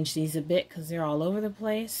rearrange these a bit because they're all over the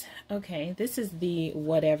place. Okay, this is the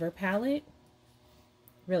Whatever palette.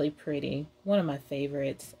 Really pretty. One of my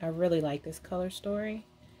favorites. I really like this color story.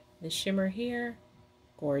 The shimmer here,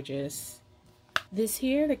 gorgeous. This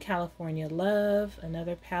here, the California Love,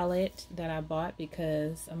 another palette that I bought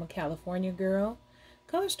because I'm a California girl.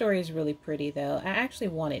 Color story is really pretty though. I actually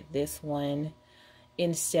wanted this one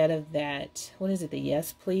instead of that, what is it, the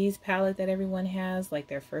Yes Please palette that everyone has, like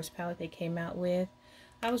their first palette they came out with.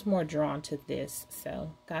 I was more drawn to this,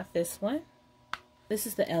 so got this one. This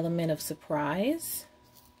is the Element of Surprise.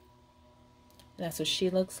 That's what she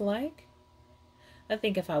looks like. I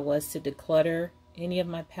think if I was to declutter any of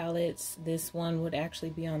my palettes, this one would actually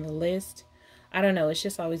be on the list. I don't know, it's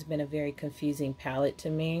just always been a very confusing palette to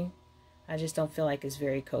me. I just don't feel like it's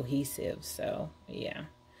very cohesive, so yeah.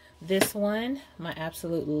 This one, my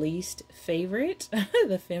absolute least favorite,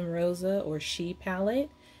 the Femme Rosa or She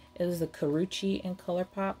palette. It was the Carucci and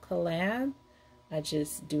ColourPop collab. I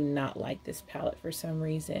just do not like this palette for some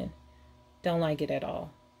reason. Don't like it at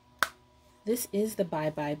all. This is the Bye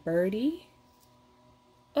Bye Birdie.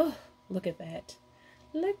 Oh, look at that.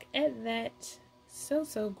 Look at that. So,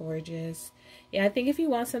 so gorgeous. Yeah, I think if you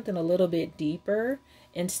want something a little bit deeper,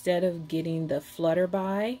 instead of getting the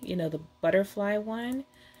Flutterby, you know, the butterfly one,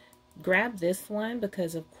 grab this one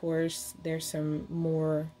because, of course, there's some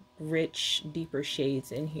more rich, deeper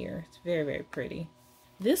shades in here. It's very, very pretty.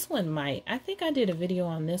 This one might. I think I did a video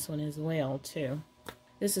on this one as well, too.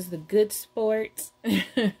 This is the Good Sport.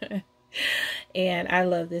 And I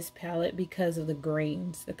love this palette because of the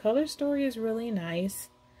greens. The color story is really nice,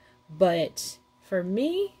 but for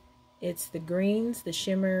me, it's the greens, the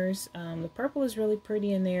shimmers. The purple is really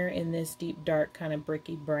pretty in there in this deep, dark, kind of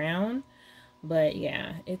bricky brown. But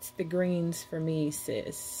yeah, it's the greens for me,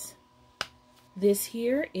 sis. This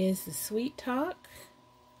here is the Sweet Talk.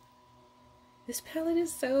 This palette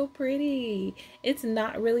is so pretty. It's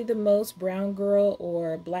not really the most brown girl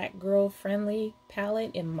or black girl friendly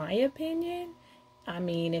palette in my opinion. I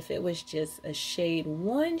mean, if it was just a shade,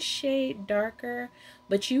 one shade darker,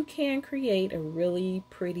 but you can create a really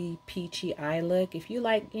pretty peachy eye look. If you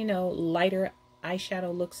like, you know, lighter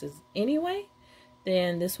eyeshadow looks anyway,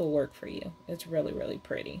 then this will work for you. It's really, really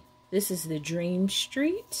pretty. This is the Dream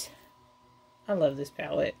Street. I love this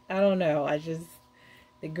palette. I don't know.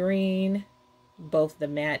 The green, both the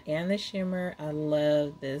matte and the shimmer. I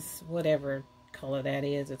love this, whatever color that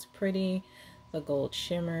is. It's pretty. The gold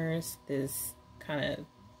shimmers, this kind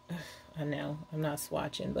of, I know, I'm not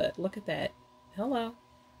swatching, but look at that. Hello.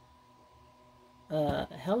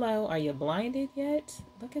 Hello, are you blinded yet?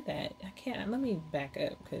 Look at that. I can't, let me back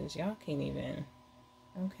up because y'all can't even,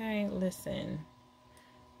 okay, listen.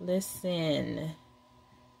 Listen.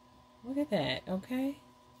 Look at that, okay?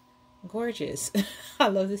 Gorgeous. I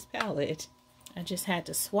love this palette. I just had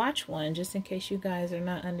to swatch one just in case you guys are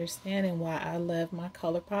not understanding why I love my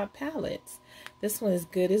ColourPop palettes. This one is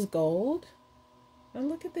Good as Gold. Oh,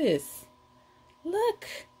 look at this. Look.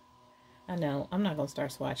 I know, I'm not going to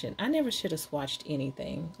start swatching. I never should have swatched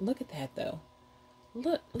anything. Look at that, though.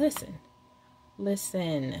 Look, listen.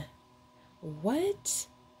 Listen. What?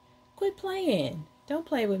 Quit playing. Don't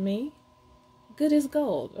play with me. Good as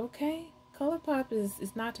Gold, okay? ColourPop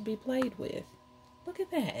is not to be played with. Look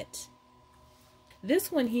at that.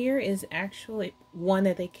 This one here is actually one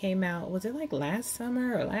that they came out, was it like last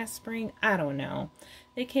summer or last spring? I don't know.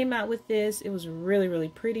 They came out with this. It was really, really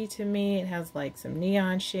pretty to me. It has like some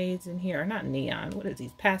neon shades in here. Or not neon. What is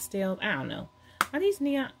these? Pastels? I don't know. Are these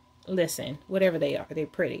neon? Listen, whatever they are, they're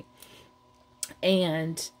pretty.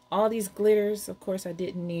 And all these glitters, of course, I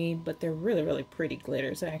didn't need, but they're really, really pretty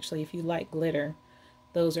glitters. Actually, if you like glitter,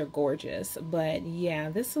 those are gorgeous. But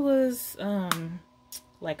yeah, this was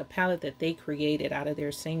like a palette that they created out of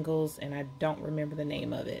their singles, and I don't remember the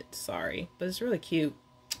name of it. Sorry, but it's really cute.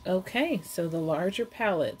 Okay, so the larger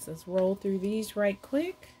palettes. Let's roll through these right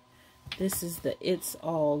quick. This is the It's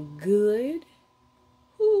All Good.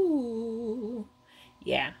 Ooh.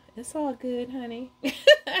 Yeah, it's all good, honey.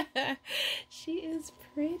 She is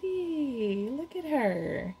pretty. Look at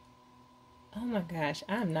her. Oh my gosh,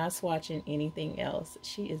 I'm not swatching anything else.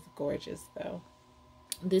 She is gorgeous though.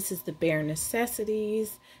 This is the Bare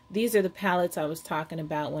Necessities. These are the palettes I was talking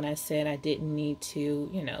about when I said I didn't need to,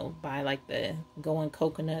 you know, buy like the Going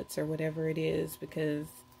Coconuts or whatever it is, because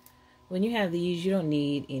when you have these, you don't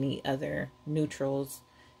need any other neutrals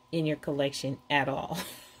in your collection at all.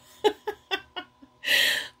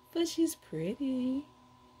 But she's pretty,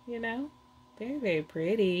 you know, very, very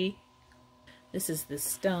pretty. This is the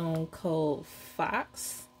Stone Cold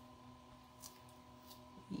Fox.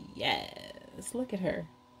 Yes, look at her.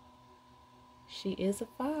 She is a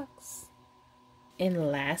fox.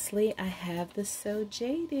 And lastly, I have the So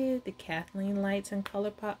Jaded, the Kathleen Lights and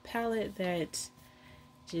ColourPop palette that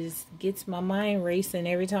just gets my mind racing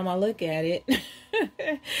every time I look at it.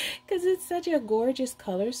 Because it's such a gorgeous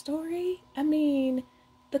color story. I mean,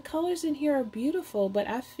 the colors in here are beautiful, but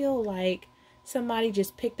I feel like somebody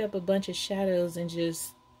just picked up a bunch of shadows and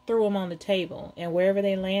just threw them on the table, and wherever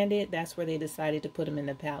they landed, that's where they decided to put them in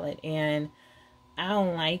the palette, and I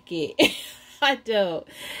don't like it. I don't,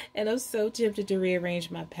 and I'm so tempted to rearrange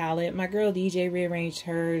my palette. My girl DJ rearranged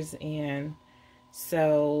hers, and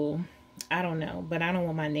so I don't know, but I don't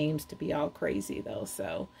want my names to be all crazy though.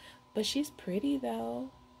 So, but she's pretty though.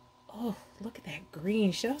 Oh, look at that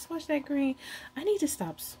green. Should I swatch that green? I need to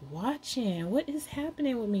stop swatching. What is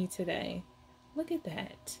happening with me today? Look at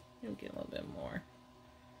that. Let me get a little bit more.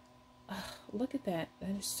 Oh, look at that.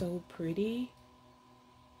 That is so pretty.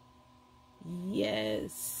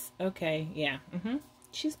 Yes. Okay. Yeah.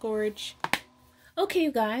 She's gorgeous. Okay,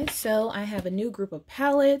 you guys, so I have a new group of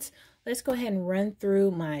palettes. Let's go ahead and run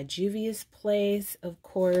through my Juvia's Place. Of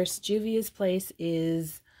course, Juvia's Place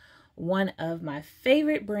is one of my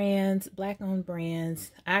favorite brands, Black-owned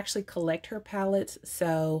brands. I actually collect her palettes,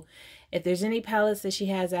 so if there's any palettes that she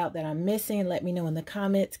has out that I'm missing, let me know in the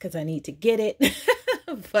comments because I need to get it.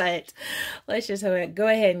 But let's just go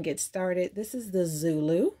ahead and get started. This is the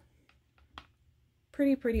Zulu.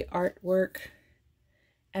 Pretty artwork.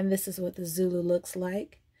 And this is what the Zulu looks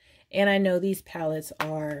like. And I know these palettes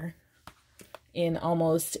are in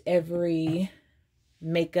almost every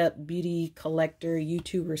makeup beauty collector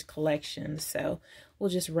YouTuber's collection. So we'll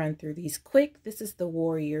just run through these quick. This is the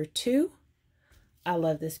Warrior 2. I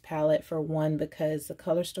love this palette for one because the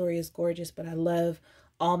color story is gorgeous, but I love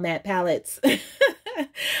all matte palettes.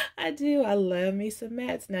 I do. I love me some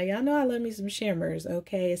mattes. Now, y'all know I love me some shimmers,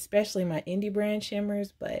 okay? Especially my indie brand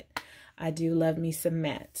shimmers, but I do love me some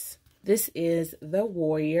mattes. This is the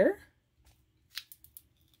Warrior.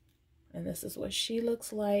 And this is what she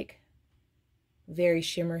looks like. Very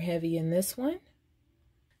shimmer heavy in this one.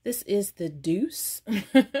 This is the Deuce.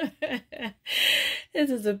 This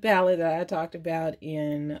is a palette that I talked about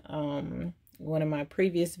in one of my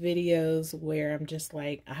previous videos where I'm just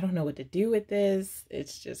like, I don't know what to do with this.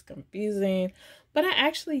 It's just confusing. But I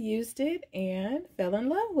actually used it and fell in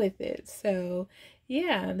love with it. So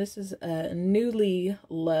yeah, this is a newly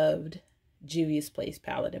loved Juvia's Place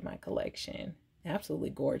palette in my collection.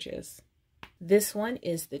 Absolutely gorgeous. This one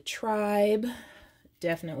is the Tribe.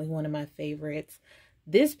 Definitely one of my favorites.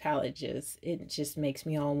 This palette it just makes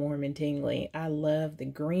me all warm and tingly. I love the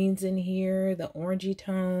greens in here, the orangey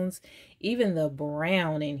tones, even the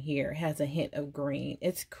brown in here has a hint of green.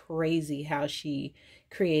 It's crazy how she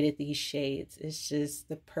created these shades. It's just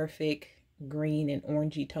the perfect green and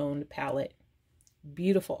orangey toned palette.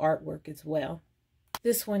 Beautiful artwork as well.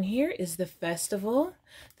 This one here is the Festival.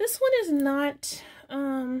 This one is not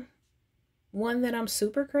one that I'm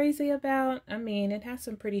super crazy about. I mean, it has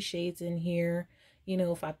some pretty shades in here. You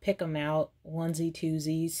know, if I pick them out, onesie,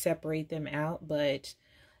 twosies, separate them out. But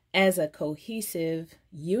as a cohesive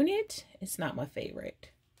unit, it's not my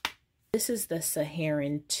favorite. This is the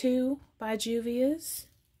Saharan 2 by Juvia's.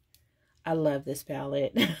 I love this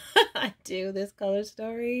palette. I do. This color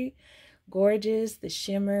story. Gorgeous. The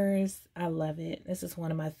shimmers. I love it. This is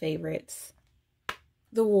one of my favorites.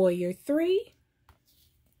 The Warrior 3.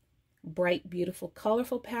 Bright, beautiful,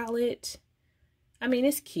 colorful palette. I mean,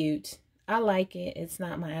 it's cute. I like it. It's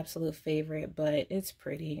not my absolute favorite, but it's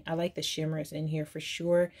pretty. I like the shimmers in here for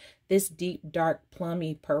sure. This deep, dark,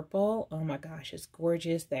 plummy purple. Oh my gosh, it's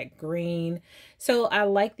gorgeous. That green. So I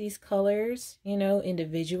like these colors, you know,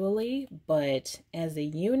 individually, but as a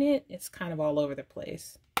unit, it's kind of all over the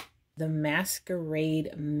place. The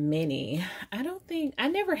Masquerade Mini. I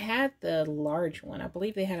never had the large one. I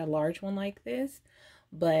believe they had a large one like this,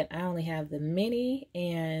 but I only have the mini,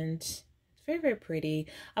 and very pretty.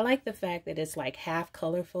 I like the fact that it's like half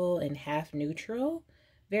colorful and half neutral.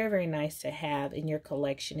 Very nice to have in your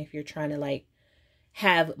collection if you're trying to like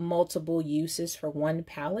have multiple uses for one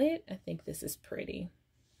palette. I think this is pretty.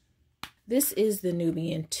 This is the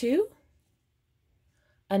Nubian 2.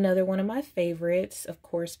 Another one of my favorites, of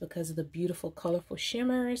course, because of the beautiful colorful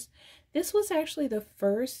shimmers. This was actually the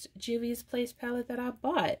first Juvia's Place palette that I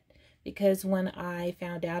bought. Because when I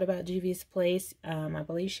found out about Juvia's Place, I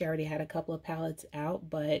believe she already had a couple of palettes out,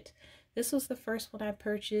 but this was the first one I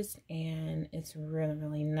purchased, and it's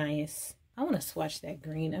really nice. I want to swatch that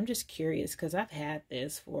green. I'm just curious because I've had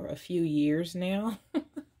this for a few years now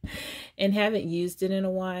and haven't used it in a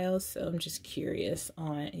while, so I'm just curious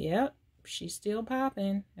on it. Yep, she's still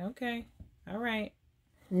popping. Okay, all right.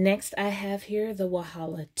 Next, I have here the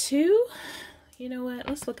Wahala 2. You know what?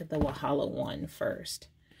 Let's look at the Wahala 1 first.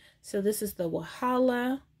 So this is the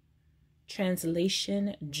Wahala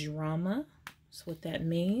Translation Drama. That's what that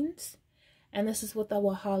means. And this is what the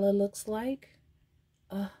Wahala looks like.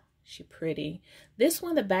 Oh, she's pretty. This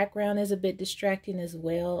one, the background is a bit distracting as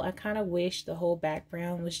well. I kind of wish the whole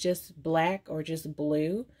background was just black or just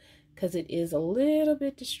blue, because it is a little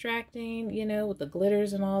bit distracting, you know, with the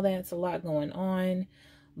glitters and all that. It's a lot going on.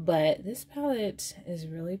 But this palette is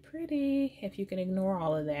really pretty if you can ignore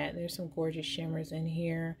all of that. There's some gorgeous shimmers in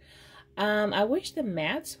here. I wish the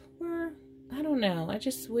mattes were, I don't know. I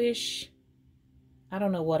just wish, I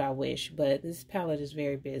don't know what I wish, but this palette is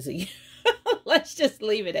very busy. Let's just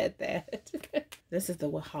leave it at that. This is the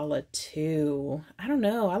Wahala 2. I don't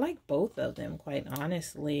know. I like both of them, quite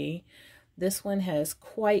honestly. This one has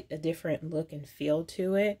quite a different look and feel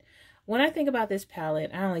to it. When I think about this palette,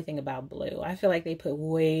 I only think about blue. I feel like they put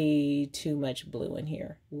way too much blue in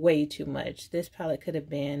here. Way too much. This palette could have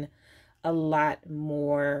been a lot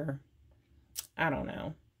more, I don't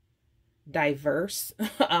know, diverse,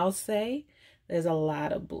 I'll say. There's a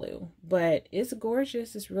lot of blue, but it's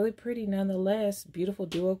gorgeous. It's really pretty nonetheless. Beautiful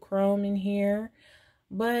duochrome in here.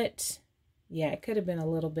 But yeah, it could have been a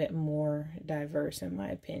little bit more diverse in my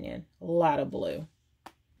opinion. A lot of blue.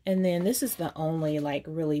 And then this is the only like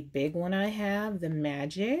really big one I have, the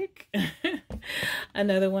Magic.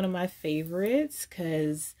 Another one of my favorites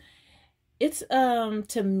because it's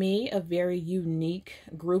to me a very unique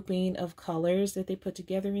grouping of colors that they put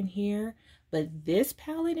together in here. But this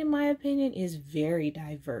palette, in my opinion, is very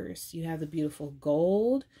diverse. You have the beautiful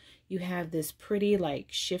gold. You have this pretty like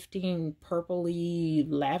shifting purpley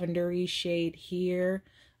lavendery shade here.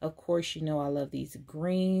 Of course, you know I love these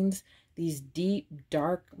greens, these deep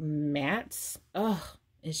dark mattes. Oh,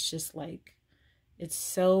 it's just like, it's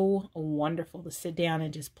so wonderful to sit down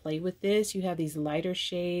and just play with this. You have these lighter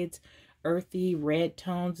shades, earthy red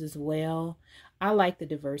tones as well. I like the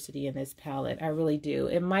diversity in this palette. I really do.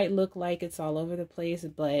 It might look like it's all over the place,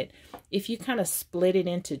 but if you kind of split it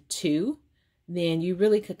into two, then you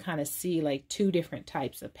really could kind of see like two different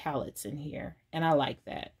types of palettes in here. And I like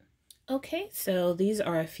that. Okay, so these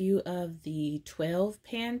are a few of the 12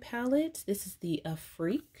 pan palettes. This is the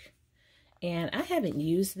Afrique. And I haven't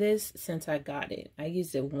used this since I got it. I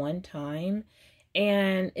used it one time.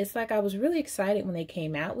 And it's like I was really excited when they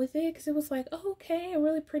came out with it because it was like, oh, okay, a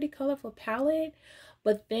really pretty colorful palette.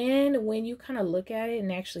 But then when you kind of look at it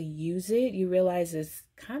and actually use it, you realize it's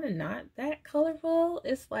kind of not that colorful.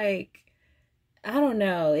 It's like, I don't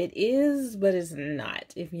know, it is, but it's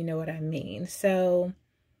not, if you know what I mean. So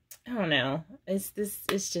I don't know. It's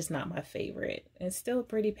just not my favorite. It's still a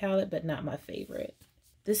pretty palette, but not my favorite.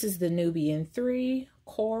 This is the Nubian 3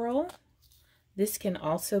 Coral. This can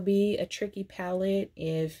also be a tricky palette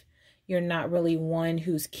if you're not really one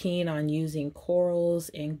who's keen on using corals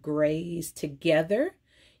and grays together.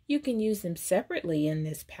 You can use them separately in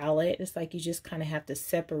this palette. It's like you just kind of have to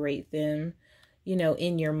separate them, you know,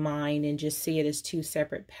 in your mind and just see it as two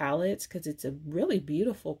separate palettes because it's a really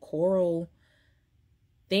beautiful coral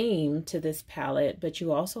theme to this palette. But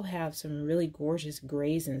you also have some really gorgeous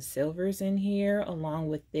grays and silvers in here along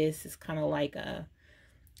with this. It's kind of like a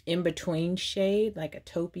in-between shade, like a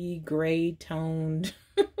taupey gray toned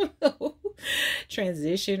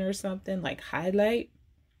transition or something, like highlight.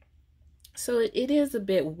 So it is a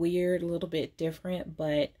bit weird, a little bit different,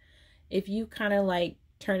 but if you kind of like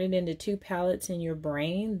turn it into two palettes in your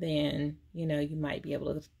brain, then you know you might be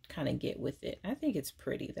able to kind of get with it. I think it's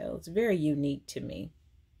pretty though. It's very unique to me.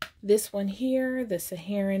 This one here, the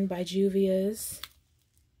Saharan by Juvias.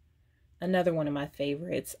 Another one of my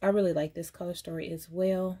favorites. I really like this color story as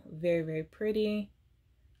well. Very, very pretty.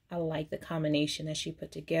 I like the combination that she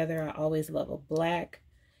put together. I always love a black.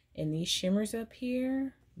 And these shimmers up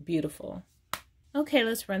here, beautiful. Okay,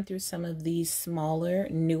 let's run through some of these smaller,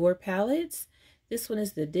 newer palettes. This one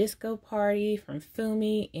is the Disco Party from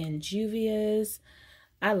Fumi and Juvias.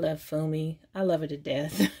 I love Fumi. I love her to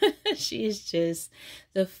death. She is just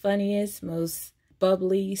the funniest, most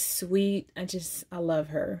bubbly, sweet. I love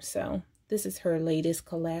her. So this is her latest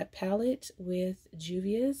collab palette with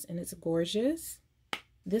Juvias, and it's gorgeous.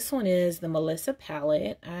 This one is the Melissa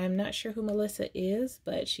palette. I'm not sure who Melissa is,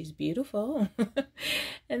 but she's beautiful.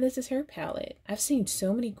 And this is her palette. I've seen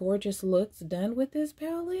so many gorgeous looks done with this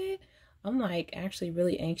palette. I'm like actually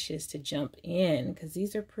really anxious to jump in because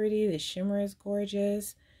these are pretty. The shimmer is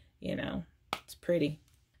gorgeous. You know, it's pretty.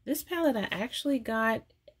 This palette I actually got,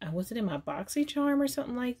 was it in my BoxyCharm or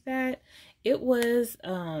something like that? It was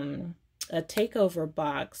a takeover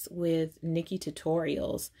box with Nikki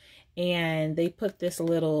Tutorials, and they put this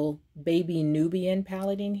little baby Nubian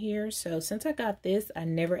palette in here. So since I got this, I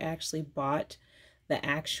never actually bought the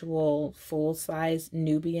actual full-size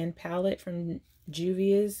Nubian palette from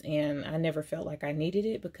Juvia's, and I never felt like I needed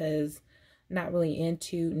it because I'm not really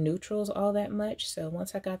into neutrals all that much. So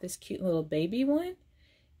once I got this cute little baby one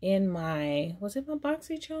in my, was it my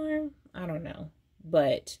BoxyCharm? I don't know,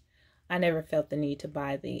 but I never felt the need to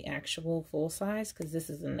buy the actual full size because this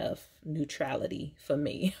is enough neutrality for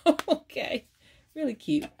me. Okay, really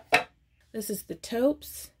cute. This is the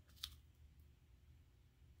Taupes.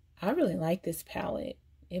 I really like this palette.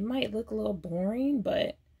 It might look a little boring,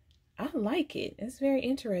 but I like it. It's very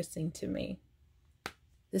interesting to me.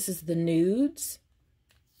 This is the Nudes.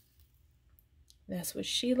 That's what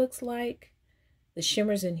she looks like. The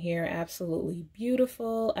shimmers in here are absolutely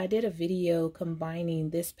beautiful. I did a video combining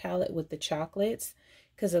this palette with the chocolates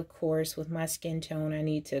because, of course, with my skin tone, I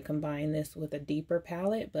need to combine this with a deeper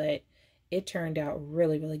palette, but it turned out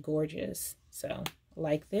really, really gorgeous. So,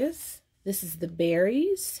 like this. This is the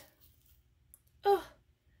Berries. Oh,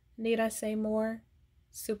 Need I say more?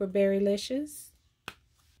 Super Berrylicious.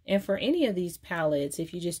 And for any of these palettes,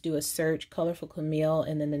 if you just do a search, Kolorful Kalmele,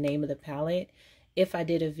 and then the name of the palette, if I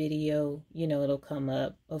did a video, you know, it'll come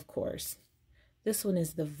up, of course. This one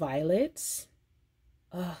is the Violets.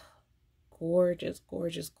 Oh, gorgeous,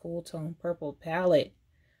 gorgeous cool tone purple palette.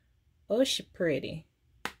 Oh, she's pretty.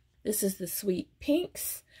 This is the Sweet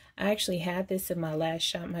Pinks. I actually had this in my last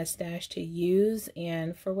Shop My Stash to use,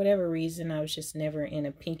 and for whatever reason, I was just never in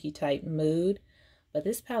a pinky type mood. But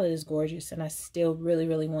this palette is gorgeous, and I still really,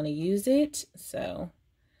 really want to use it. So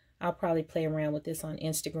I'll probably play around with this on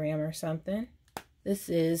Instagram or something. This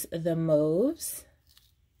is the Mauves,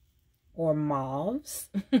 or Mauves.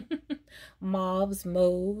 Mauves,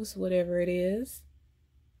 Mauves, whatever it is.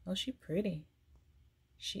 Oh, she's pretty.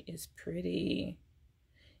 She is pretty.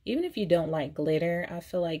 Even if you don't like glitter, I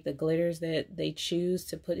feel like the glitters that they choose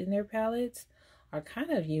to put in their palettes are kind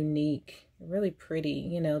of unique, really pretty.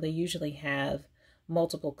 You know, they usually have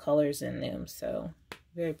multiple colors in them, so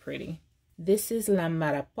very pretty. This is La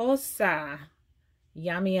Mariposa,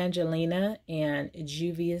 Yami Angelina and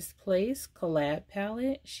Juvia's Place collab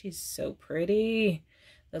palette. She's so pretty.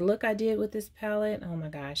 The look I did with this palette, oh my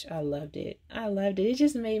gosh, I loved it. I loved it. It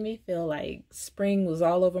just made me feel like spring was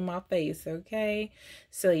all over my face, okay?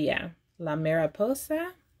 So yeah, La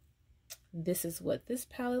Mariposa. This is what this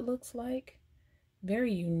palette looks like.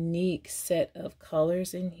 Very unique set of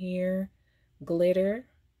colors in here. Glitter.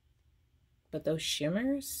 But those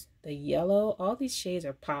shimmers, the yellow, all these shades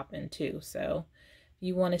are popping too. So if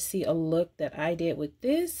you want to see a look that I did with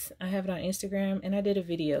this, I have it on Instagram and I did a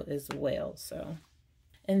video as well. So.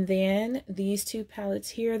 And then these two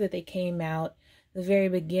palettes here that they came out the very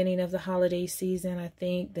beginning of the holiday season, I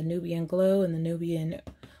think, the Nubian Glow and the Nubian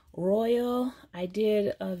Royal. I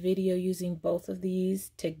did a video using both of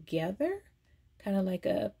these together, kind of like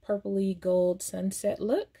a purpley gold sunset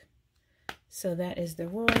look. So that is the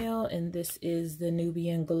Royal, and this is the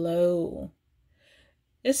Nubian Glow.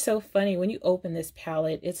 It's so funny when you open this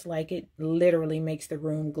palette, it's like it literally makes the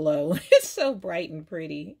room glow. It's so bright and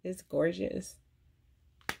pretty. It's gorgeous.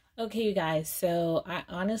 Okay, you guys, so I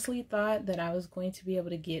honestly thought that I was going to be able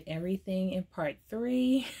to get everything in part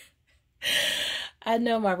 3. I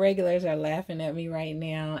know my regulars are laughing at me right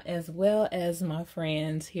now, as well as my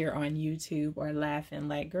friends here on YouTube are laughing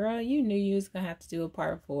like, girl, you knew you was going to have to do a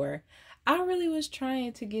part 4. I really was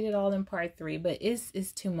trying to get it all in part 3, but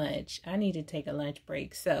it's too much. I need to take a lunch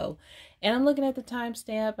break. So, and I'm looking at the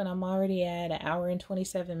timestamp and I'm already at 1 hour and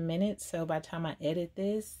 27 minutes. So by the time I edit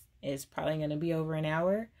this, it's probably going to be over an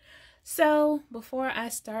hour. So before I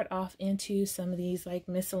start off into some of these like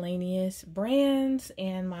miscellaneous brands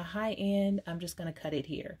and my high end, I'm just going to cut it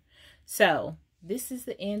here. So this is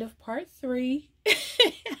the end of part 3.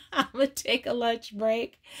 I'm going to take a lunch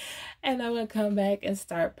break and I'm going to come back and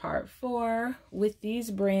start part 4 with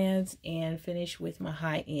these brands and finish with my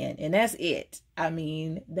high end. And that's it. I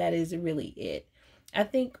mean, that is really it. I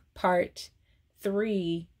think part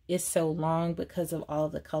 3 is so long because of all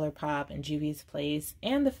of the ColourPop and Juvia's Place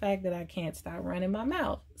and the fact that I can't stop running my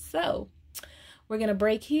mouth. So we're going to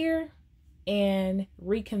break here and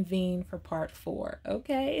reconvene for part 4.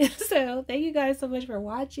 Okay, so thank you guys so much for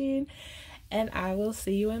watching and I will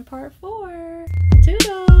see you in part 4.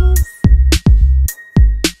 Toodles!